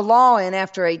call the law in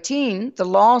after 18, the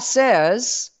law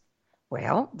says,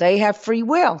 well, they have free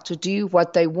will to do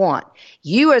what they want.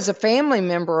 You as a family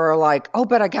member are like, oh,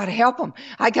 but I got to help them.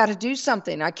 I got to do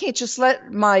something. I can't just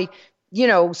let my,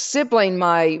 sibling,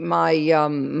 my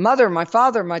mother, my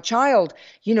father, my child,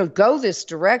 go this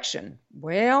direction.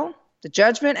 Well, the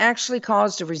judgment actually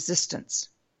caused a resistance.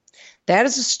 That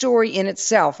is a story in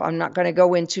itself I'm not going to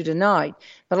go into tonight,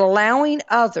 but allowing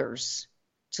others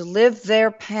to live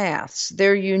their paths,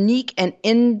 their unique and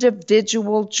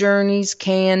individual journeys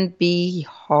can be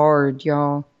hard,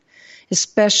 y'all,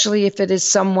 especially if it is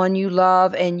someone you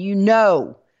love and you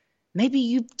know. Maybe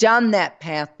you've done that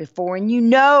path before and you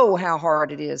know how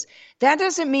hard it is. That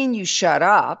doesn't mean you shut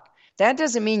up. That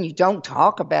doesn't mean you don't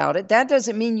talk about it. That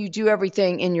doesn't mean you do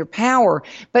everything in your power,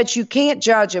 but you can't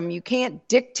judge them. You can't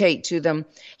dictate to them.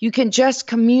 You can just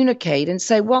communicate and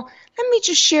say, well, let me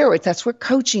just share it. That's where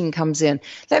coaching comes in.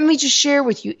 Let me just share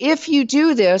with you. If you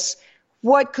do this,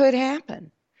 what could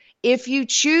happen? If you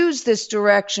choose this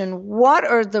direction, what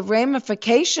are the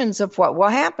ramifications of what will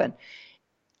happen?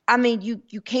 I mean,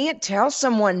 you can't tell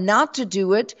someone not to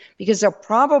do it because they'll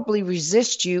probably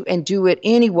resist you and do it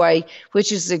anyway,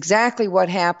 which is exactly what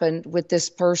happened with this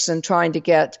person trying to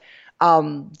get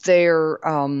their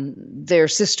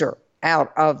sister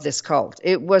out of this cult.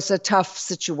 It was a tough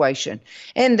situation.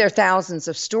 And there are thousands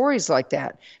of stories like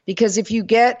that, because if you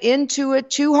get into it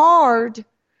too hard,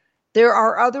 there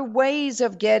are other ways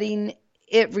of getting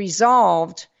it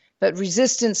resolved, but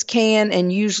resistance can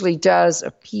and usually does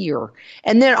appear.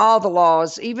 And then all the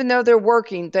laws, even though they're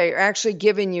working, they're actually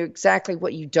giving you exactly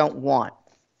what you don't want.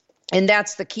 And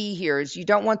that's the key here, is you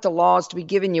don't want the laws to be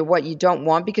giving you what you don't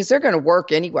want, because they're going to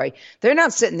work anyway. They're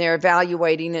not sitting there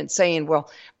evaluating and saying, well,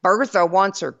 Bertha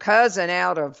wants her cousin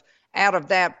out of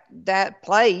that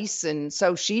place, and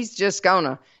so she's just going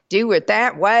to do it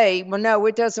that way. Well, no,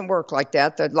 it doesn't work like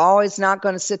that. The law is not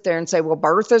going to sit there and say, well,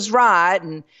 Bertha's right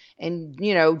and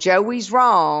Joey's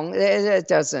wrong. It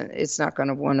doesn't. It's not going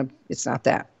to want to. It's not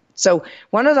that. So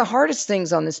one of the hardest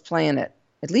things on this planet,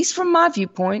 at least from my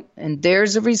viewpoint, and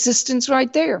there's a resistance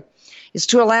right there, is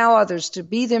to allow others to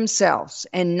be themselves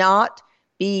and not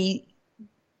be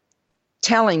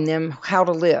telling them how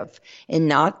to live, and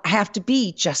not have to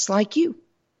be just like you,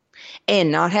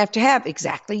 and not have to have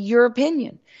exactly your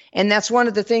opinion. And that's one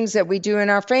of the things that we do in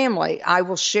our family. I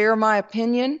will share my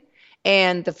opinion,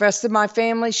 and the rest of my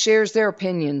family shares their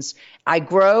opinions. I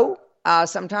grow.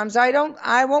 Sometimes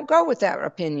I won't go with that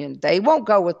opinion. They won't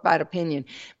go with that opinion,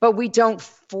 but we don't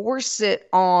force it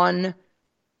on,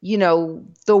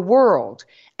 the world.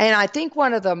 And I think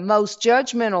one of the most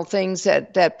judgmental things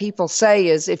that people say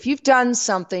is, if you've done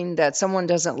something that someone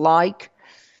doesn't like,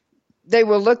 they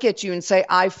will look at you and say,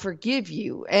 I forgive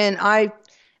you. And I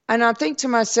think to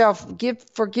myself,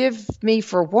 forgive me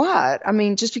for what? I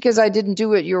mean, just because I didn't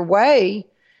do it your way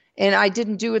and I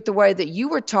didn't do it the way that you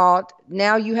were taught,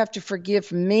 now you have to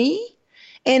forgive me?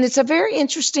 And it's a very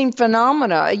interesting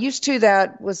phenomena.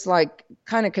 That was like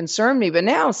kind of concerned me, but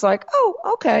now it's like, oh,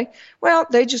 okay. Well,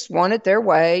 they just want it their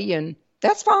way, and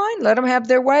that's fine. Let them have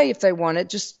their way if they want it.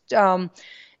 Just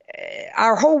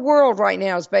our whole world right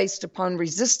now is based upon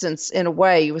resistance in a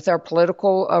way, with our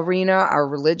political arena, our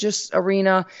religious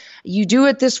arena. You do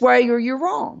it this way or you're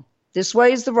wrong. This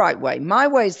way is the right way. My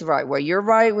way is the right way. Your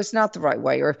way was not the right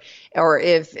way. Or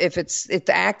if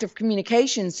the act of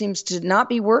communication seems to not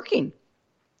be working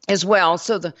as well.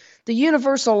 So the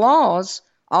universal laws,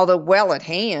 although well at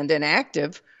hand and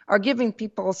active, are giving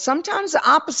people sometimes the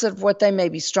opposite of what they may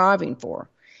be striving for.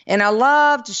 And I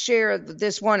love to share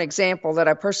this one example that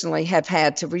I personally have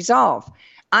had to resolve.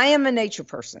 I am a nature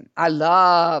person. I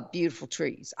love beautiful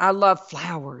trees. I love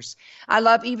flowers. I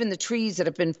love even the trees that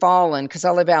have been fallen, because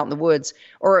I live out in the woods,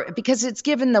 or because it's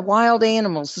given the wild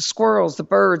animals, the squirrels, the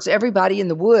birds, everybody in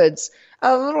the woods,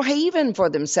 a little haven for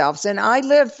themselves. And I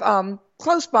live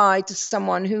close by to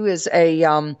someone who is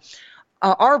a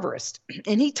arborist,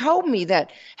 and he told me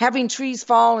that having trees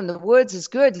fall in the woods is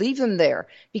good. Leave them there,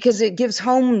 because it gives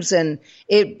homes, and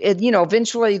it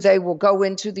eventually they will go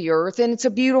into the earth, and it's a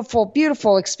beautiful,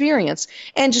 beautiful experience.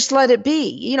 And just let it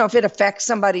be. If it affects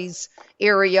somebody's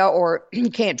area, or you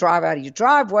can't drive out of your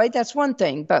driveway, that's one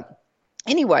thing. But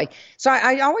anyway, so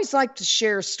I always like to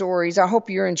share stories. I hope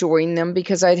you're enjoying them,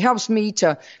 because it helps me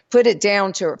to put it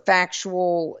down to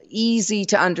factual, easy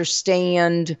to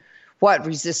understand what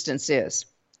resistance is.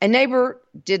 A neighbor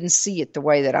didn't see it the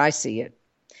way that I see it.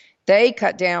 They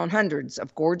cut down hundreds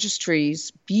of gorgeous trees,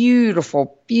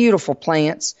 beautiful, beautiful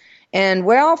plants. And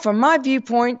well, from my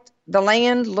viewpoint, the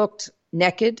land looked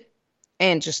naked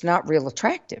and just not real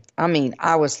attractive. I mean,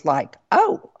 I was like,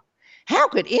 oh, how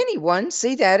could anyone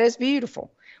see that as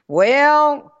beautiful?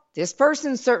 Well, this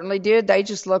person certainly did. They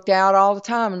just looked out all the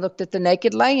time and looked at the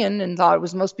naked land and thought it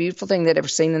was the most beautiful thing they'd ever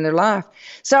seen in their life.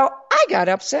 So I got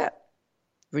upset.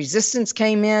 Resistance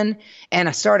came in, and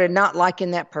I started not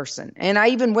liking that person. And I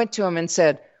even went to him and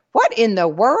said, what in the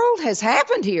world has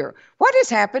happened here? What has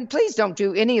happened? Please don't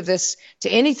do any of this to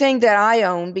anything that I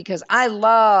own, because I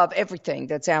love everything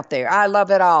that's out there. I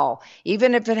love it all.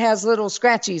 Even if it has little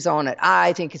scratchies on it,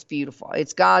 I think it's beautiful.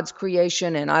 It's God's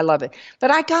creation and I love it.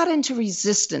 But I got into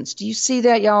resistance. Do you see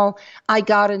that, y'all? I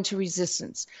got into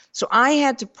resistance. So I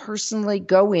had to personally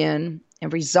go in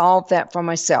and resolve that for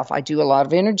myself. I do a lot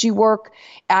of energy work.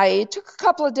 It took a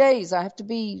couple of days. I have to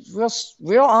be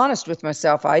real honest with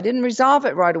myself. I didn't resolve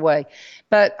it right away,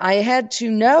 but I had to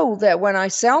know that when I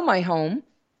sell my home,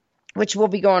 which will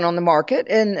be going on the market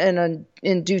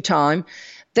in due time,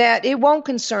 that it won't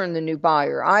concern the new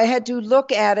buyer. I had to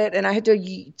look at it, and I had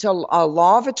to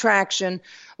law of attraction,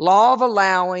 law of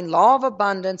allowing, law of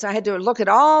abundance. I had to look at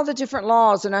all the different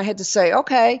laws, and I had to say,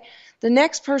 okay, the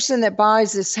next person that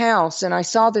buys this house, and I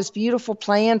saw this beautiful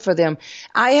plan for them,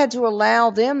 I had to allow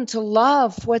them to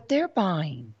love what they're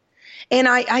buying. And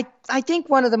I think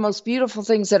one of the most beautiful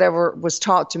things that ever was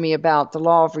taught to me about the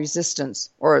law of resistance,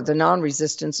 or the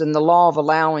non-resistance, and the law of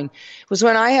allowing was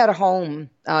when I had a home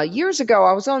years ago.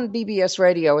 I was on BBS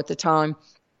radio at the time,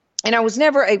 and I was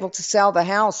never able to sell the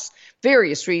house.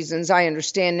 Various reasons I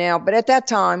understand now, but at that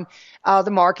time,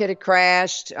 the market had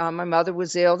crashed. My mother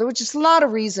was ill. There were just a lot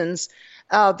of reasons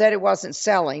that it wasn't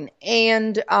selling.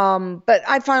 And but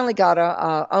I finally got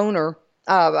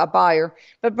a buyer.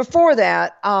 But before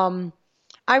that,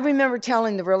 I remember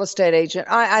telling the real estate agent,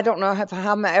 I don't know how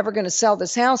I'm ever going to sell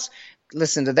this house.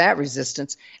 Listen to that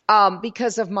resistance,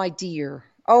 because of my deer.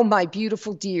 Oh, my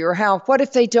beautiful deer. What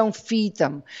if they don't feed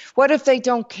them? What if they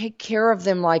don't take care of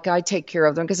them like I take care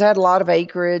of them? Because I had a lot of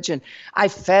acreage, and I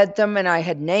fed them, and I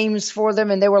had names for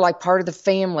them, and they were like part of the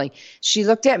family. She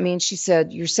looked at me and she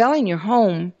said, you're selling your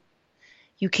home.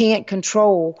 You can't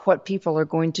control what people are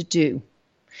going to do.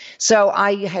 So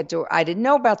I didn't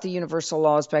know about the universal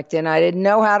laws back then. I didn't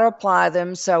know how to apply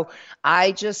them. So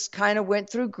I just kind of went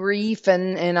through grief,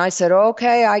 and I said,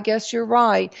 okay, I guess you're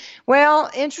right.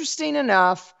 Well, interesting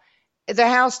enough, the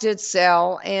house did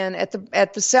sell. And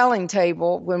at the selling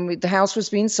table, when the house was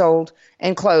being sold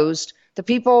and closed, the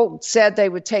people said they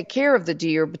would take care of the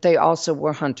deer, but they also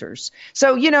were hunters.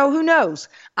 So, who knows?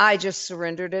 I just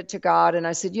surrendered it to God. And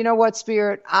I said, you know what,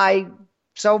 Spirit, I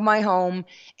sold my home,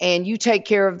 and you take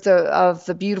care of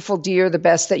the beautiful deer the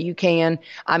best that you can.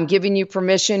 I'm giving you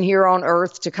permission here on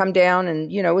earth to come down,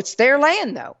 and it's their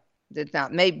land, though. It's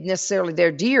not maybe necessarily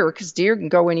their deer, because deer can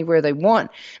go anywhere they want.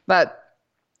 But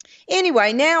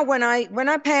anyway, now when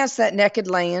I pass that naked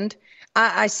land,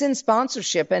 I send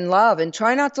sponsorship and love, and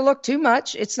try not to look too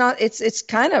much. It's that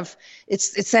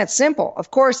simple.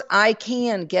 Of course, I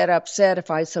can get upset if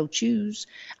I so choose.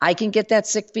 I can get that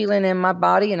sick feeling in my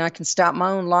body, and I can stop my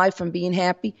own life from being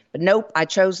happy. But nope, I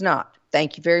chose not.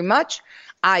 Thank you very much.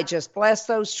 I just blessed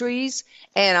those trees,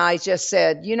 and I just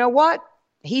said, you know what?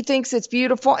 He thinks it's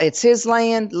beautiful. It's his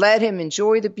land. Let him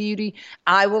enjoy the beauty.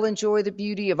 I will enjoy the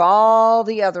beauty of all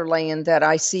the other land that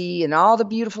I see, and all the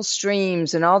beautiful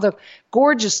streams and all the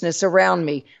gorgeousness around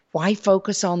me. Why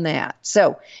focus on that?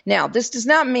 So now, this does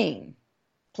not mean,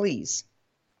 please,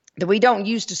 that we don't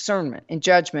use discernment and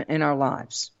judgment in our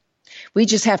lives. We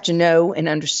just have to know and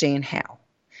understand how.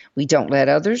 We don't let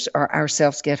others or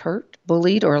ourselves get hurt,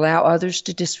 bullied, or allow others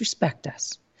to disrespect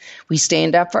us. We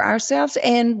stand up for ourselves,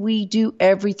 and we do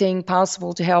everything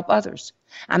possible to help others.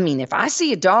 I mean, if I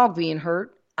see a dog being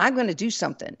hurt, I'm going to do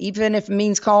something, even if it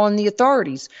means calling the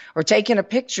authorities or taking a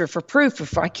picture for proof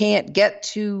if I can't get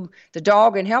to the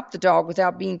dog and help the dog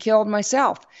without being killed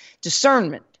myself.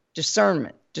 Discernment,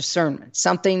 discernment, discernment.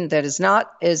 Something that is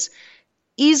not as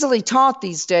easily taught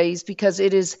these days, because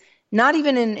it is not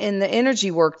even in the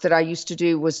energy work that I used to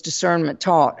do was discernment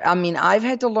taught. I mean, I've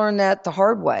had to learn that the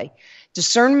hard way.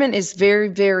 Discernment is very,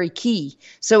 very key.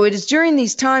 So it is during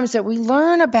these times that we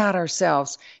learn about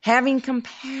ourselves, having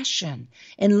compassion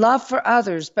and love for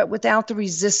others, but without the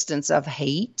resistance of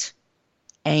hate,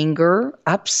 anger,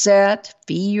 upset,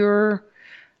 fear,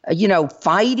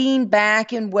 fighting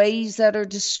back in ways that are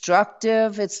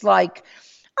destructive. It's like,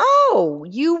 oh,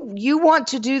 you want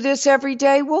to do this every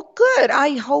day? Well, good.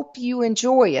 I hope you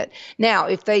enjoy it. Now,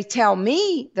 if they tell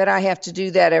me that I have to do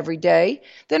that every day,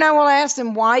 then I will ask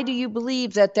them, why do you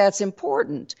believe that that's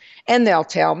important? And they'll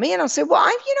tell me, and I'll say, well,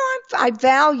 I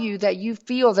value that you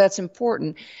feel that's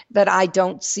important, but I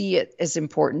don't see it as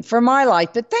important for my life.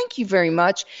 But thank you very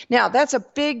much. Now, that's a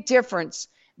big difference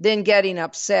than getting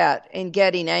upset and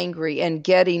getting angry and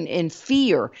getting in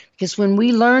fear. Because when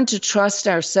we learn to trust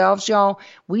ourselves, y'all,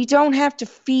 we don't have to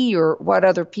fear what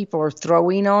other people are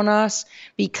throwing on us,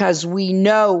 because we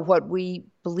know what we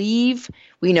believe.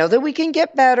 We know that we can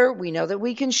get better. We know that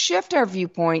we can shift our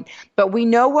viewpoint, but we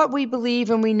know what we believe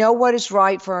and we know what is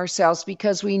right for ourselves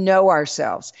because we know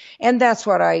ourselves. And that's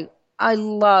what I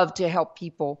love to help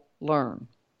people learn.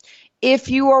 If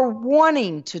you are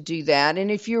wanting to do that,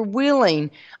 and if you're willing,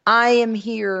 I am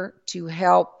here to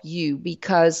help you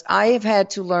because I have had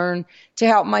to learn to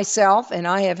help myself, and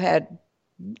I have had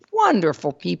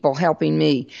wonderful people helping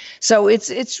me. So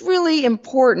it's really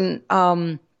important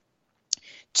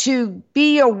to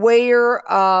be aware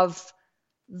of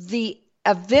the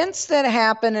events that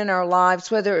happen in our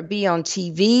lives, whether it be on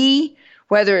TV,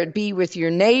 whether it be with your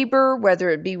neighbor, whether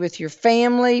it be with your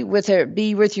family, whether it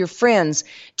be with your friends,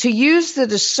 to use the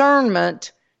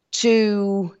discernment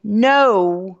to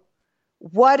know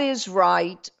what is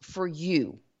right for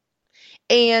you.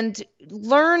 And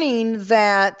learning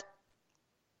that,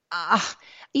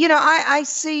 I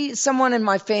see someone in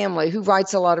my family who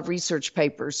writes a lot of research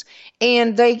papers,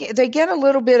 and they get a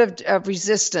little bit of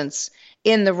resistance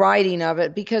in the writing of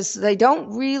it because they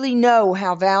don't really know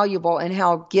how valuable and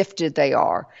how gifted they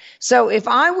are. So if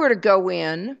I were to go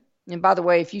in, and by the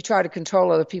way, if you try to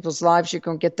control other people's lives, you're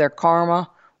going to get their karma.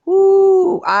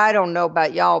 Ooh, I don't know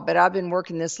about y'all, but I've been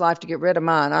working this life to get rid of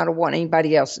mine. I don't want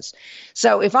anybody else's.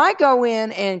 So if I go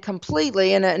in and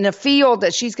completely in a field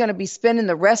that she's going to be spending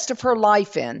the rest of her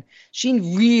life in, she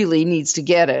really needs to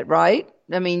get it, right?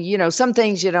 I mean, some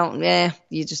things you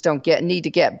just don't need to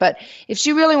get. But if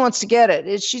she really wants to get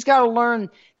it, she's got to learn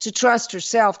to trust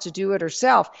herself to do it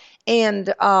herself.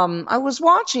 And I was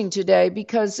watching today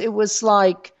because it was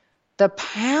like the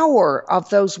power of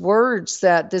those words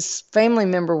that this family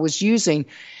member was using.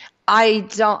 I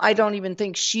don't even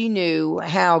think she knew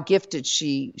how gifted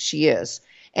she is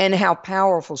and how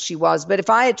powerful she was. But if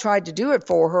I had tried to do it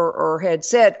for her or had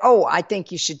said, oh, I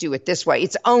think you should do it this way,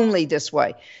 it's only this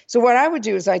way. So what I would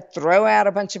do is I'd throw out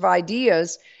a bunch of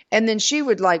ideas, and then she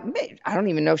would I don't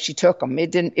even know if she took them.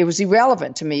 It was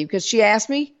irrelevant to me because she asked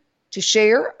me to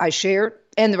share. I shared,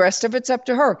 and the rest of it's up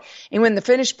to her. And when the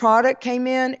finished product came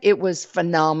in, it was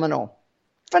phenomenal.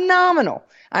 Phenomenal.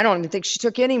 I don't even think she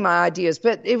took any of my ideas,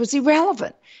 but it was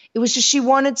irrelevant. It was just she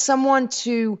wanted someone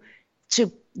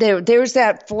there's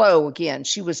that flow again.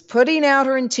 She was putting out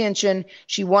her intention.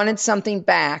 She wanted something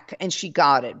back, and she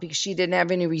got it because she didn't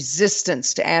have any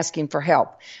resistance to asking for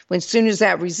help. As soon as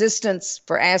that resistance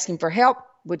for asking for help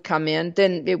would come in,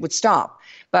 then it would stop.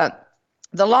 But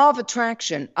the law of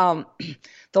attraction,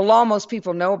 the law most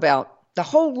people know about, the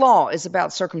whole law is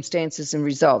about circumstances and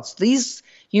results. These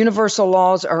universal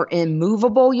laws are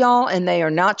immovable, y'all, and they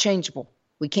are not changeable.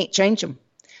 We can't change them.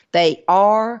 They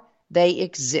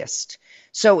exist.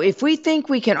 So if we think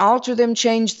we can alter them,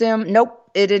 change them,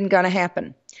 nope, it isn't going to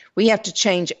happen. We have to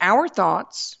change our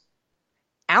thoughts,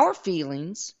 our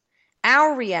feelings,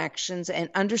 our reactions, and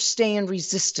understand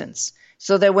resistance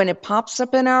so that when it pops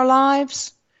up in our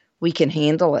lives, we can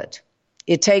handle it.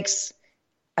 It takes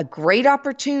a great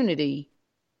opportunity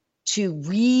to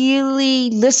really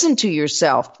listen to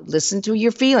yourself, listen to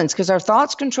your feelings, because our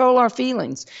thoughts control our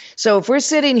feelings. So if we're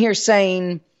sitting here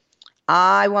saying,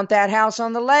 I want that house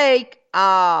on the lake,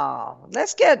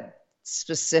 let's get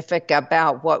specific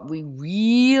about what we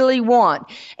really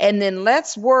want. And then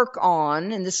let's work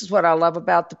on, and this is what I love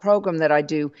about the program that I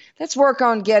do, let's work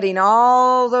on getting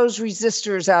all those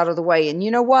resistors out of the way. And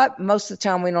you know what? Most of the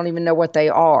time we don't even know what they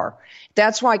are.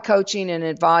 That's why coaching and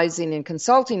advising and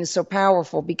consulting is so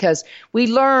powerful, because we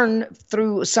learn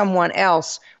through someone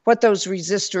else what those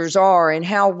resistors are and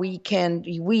how we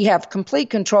have complete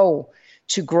control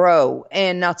to grow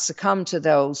and not succumb to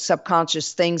those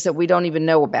subconscious things that we don't even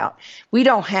know about. We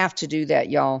don't have to do that,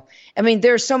 y'all. I mean,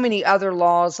 there's so many other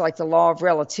laws, like the law of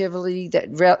relativity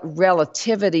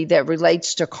that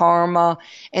relates to karma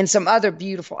and some other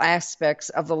beautiful aspects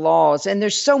of the laws. And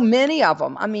there's so many of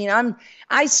them. I mean,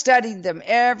 I study them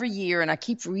every year, and I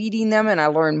keep reading them, and I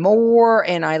learn more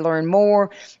and I learn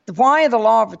more. Why the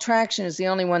law of attraction is the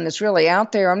only one that's really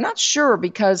out there, I'm not sure,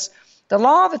 because the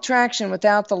law of attraction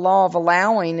without the law of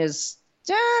allowing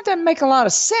doesn't make a lot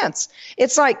of sense.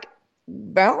 It's like,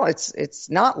 well, it's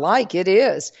not like it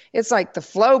is. It's like the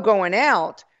flow going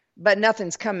out, but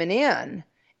nothing's coming in.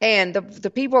 And the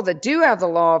people that do have the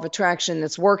law of attraction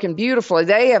that's working beautifully,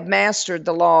 they have mastered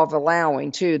the law of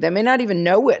allowing too. They may not even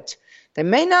know it. They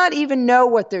may not even know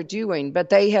what they're doing, but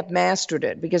they have mastered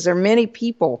it, because there are many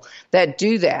people that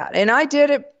do that. And I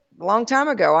did it a long time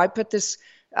ago. I put this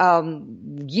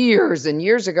years and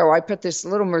years ago, I put this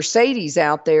little Mercedes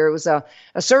out there. It was a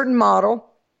certain model,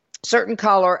 certain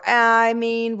color. I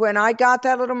mean, when I got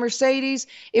that little Mercedes,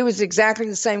 it was exactly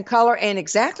the same color and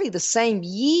exactly the same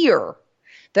year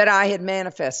that I had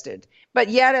manifested. But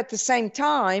yet at the same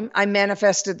time, I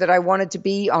manifested that I wanted to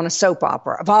be on a soap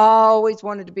opera. I've always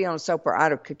wanted to be on a soap opera.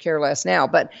 I could care less now,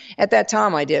 but at that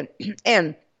time I did.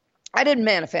 And I didn't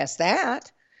manifest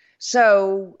that.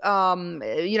 So,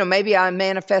 maybe I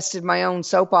manifested my own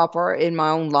soap opera in my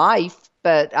own life,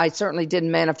 but I certainly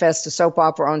didn't manifest a soap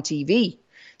opera on TV.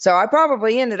 So I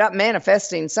probably ended up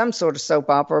manifesting some sort of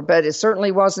soap opera, but it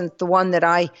certainly wasn't the one that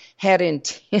I had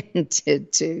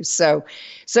intended to. So,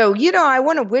 I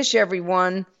want to wish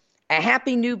everyone a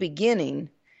happy new beginning.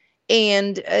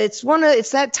 And it's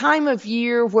that time of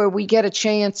year where we get a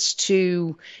chance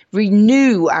to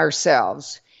renew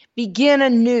ourselves, begin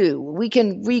anew. We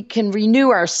can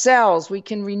renew ourselves. We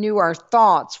can renew our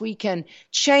thoughts. We can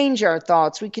change our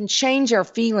thoughts. We can change our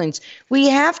feelings. We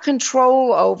have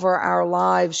control over our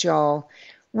lives, y'all.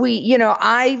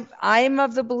 I'm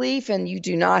of the belief, and you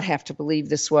do not have to believe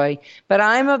this way, but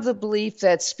I'm of the belief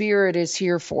that spirit is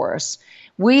here for us.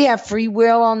 We have free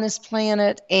will on this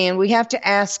planet, and we have to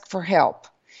ask for help.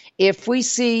 If we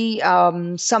see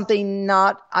something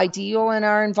not ideal in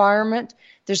our environment,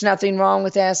 there's nothing wrong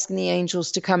with asking the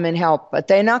angels to come and help. But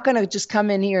they're not going to just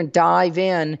come in here and dive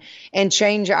in and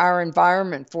change our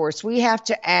environment for us. We have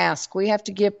to ask. We have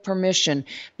to give permission,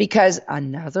 because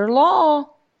another law,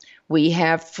 we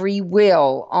have free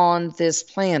will on this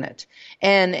planet.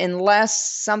 And unless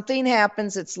something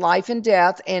happens, it's life and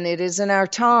death, and it isn't our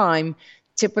time,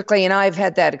 typically, and I've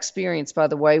had that experience, by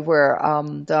the way, where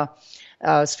the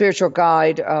spiritual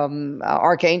guide,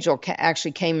 Archangel,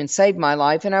 actually came and saved my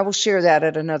life, and I will share that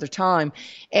at another time.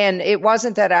 And it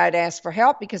wasn't that I'd asked for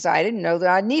help, because I didn't know that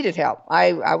I needed help.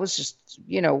 I was just,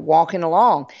 walking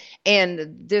along,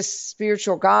 and this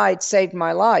spiritual guide saved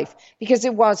my life because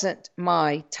it wasn't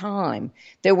my time.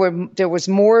 There was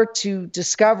more to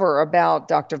discover about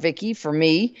Dr. Vikki for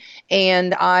me,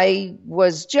 and I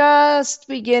was just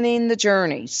beginning the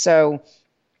journey. So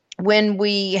when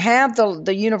we have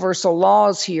the universal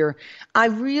laws here, I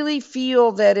really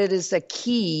feel that it is a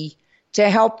key to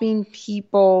helping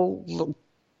people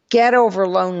get over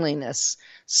loneliness,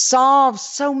 solve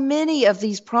so many of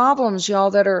these problems,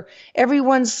 y'all, that are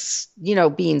everyone's,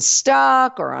 being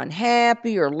stuck or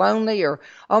unhappy or lonely or,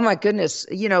 oh my goodness,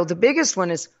 the biggest one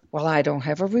is, well, I don't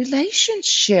have a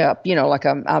relationship, like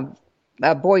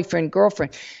a boyfriend,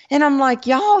 girlfriend. And I'm like,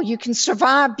 y'all, you can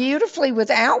survive beautifully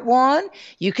without one.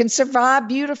 You can survive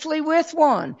beautifully with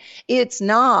one. It's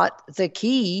not the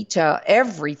key to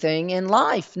everything in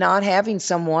life, not having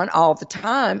someone all the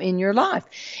time in your life.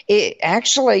 It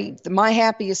actually, my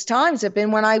happiest times have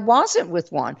been when I wasn't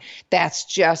with one. That's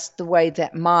just the way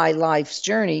that my life's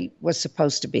journey was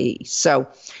supposed to be. So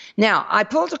now, I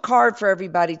pulled a card for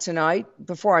everybody tonight.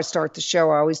 Before I start the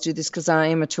show, I always do this because I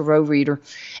am a tarot reader.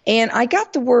 And I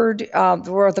got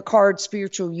the card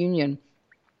spiritual union.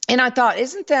 And I thought,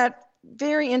 isn't that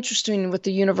very interesting with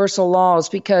the universal laws?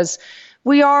 Because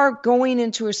we are going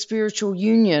into a spiritual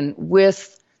union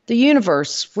with the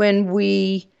universe when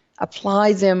we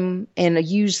apply them and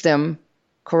use them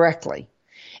correctly.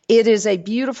 It is a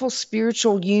beautiful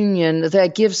spiritual union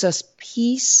that gives us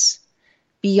peace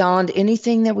beyond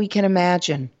anything that we can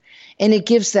imagine. And it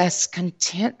gives us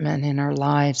contentment in our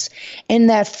lives.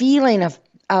 And that feeling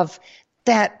of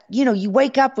that, you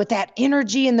wake up with that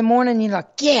energy in the morning, and you're like,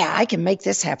 yeah, I can make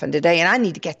this happen today, and I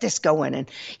need to get this going. And,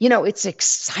 it's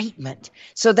excitement.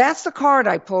 So that's the card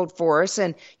I pulled for us.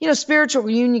 And, spiritual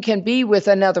union can be with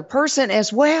another person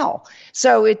as well.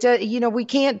 So we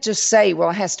can't just say, well,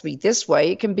 it has to be this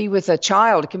way. It can be with a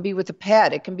child. It can be with a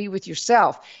pet. It can be with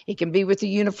yourself. It can be with the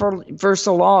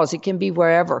universal laws. It can be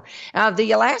wherever.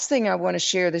 The last thing I want to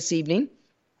share this evening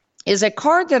is a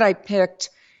card that I picked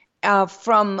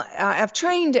I've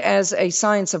trained as a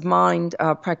science of mind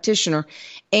practitioner,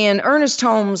 and Ernest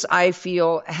Holmes, I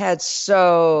feel, had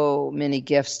so many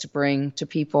gifts to bring to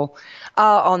people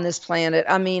on this planet.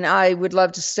 I mean, I would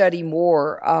love to study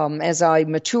more as I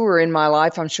mature in my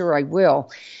life. I'm sure I will.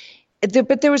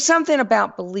 But there was something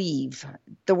about believe,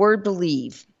 the word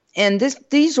believe. And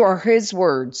these are his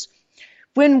words.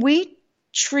 When we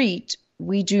treat,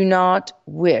 we do not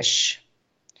wish.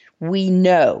 We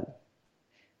know.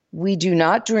 We do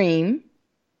not dream,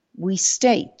 we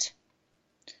state.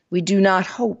 We do not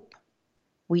hope,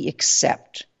 we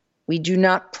accept. We do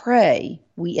not pray,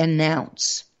 we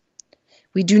announce.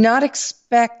 We do not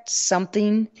expect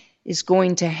something is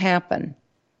going to happen.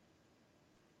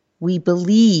 We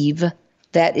believe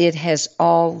that it has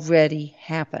already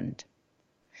happened.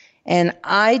 And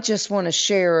I just want to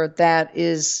share that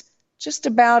is just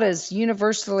about as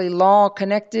universally law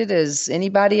connected as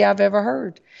anybody I've ever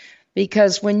heard.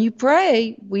 Because when you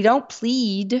pray, we don't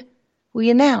plead, we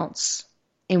announce,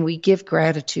 and we give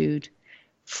gratitude.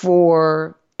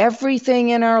 for everything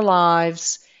in our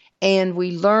lives, and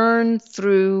we learn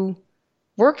through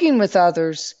working with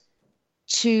others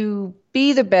to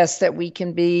be the best that we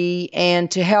can be and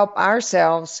to help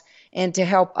ourselves and to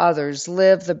help others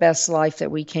live the best life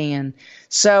that we can.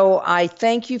 So I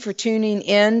thank you for tuning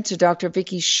in to Dr.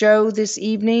 Vikki's show this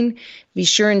evening. Be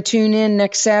sure and tune in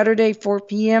next Saturday, 4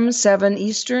 p.m., 7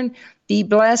 Eastern. Be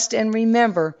blessed, and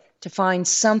remember to find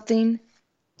something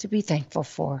to be thankful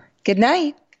for. Good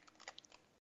night.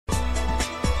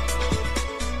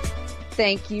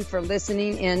 Thank you for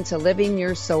listening in to Living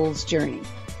Your Soul's Journey.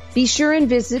 Be sure and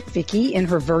visit Vikki in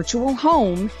her virtual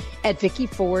home at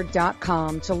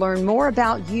VikkiFord.com to learn more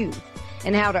about you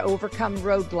and how to overcome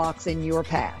roadblocks in your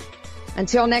path.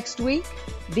 Until next week,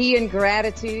 be in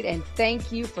gratitude, and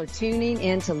thank you for tuning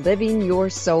in to Living Your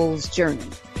Soul's Journey.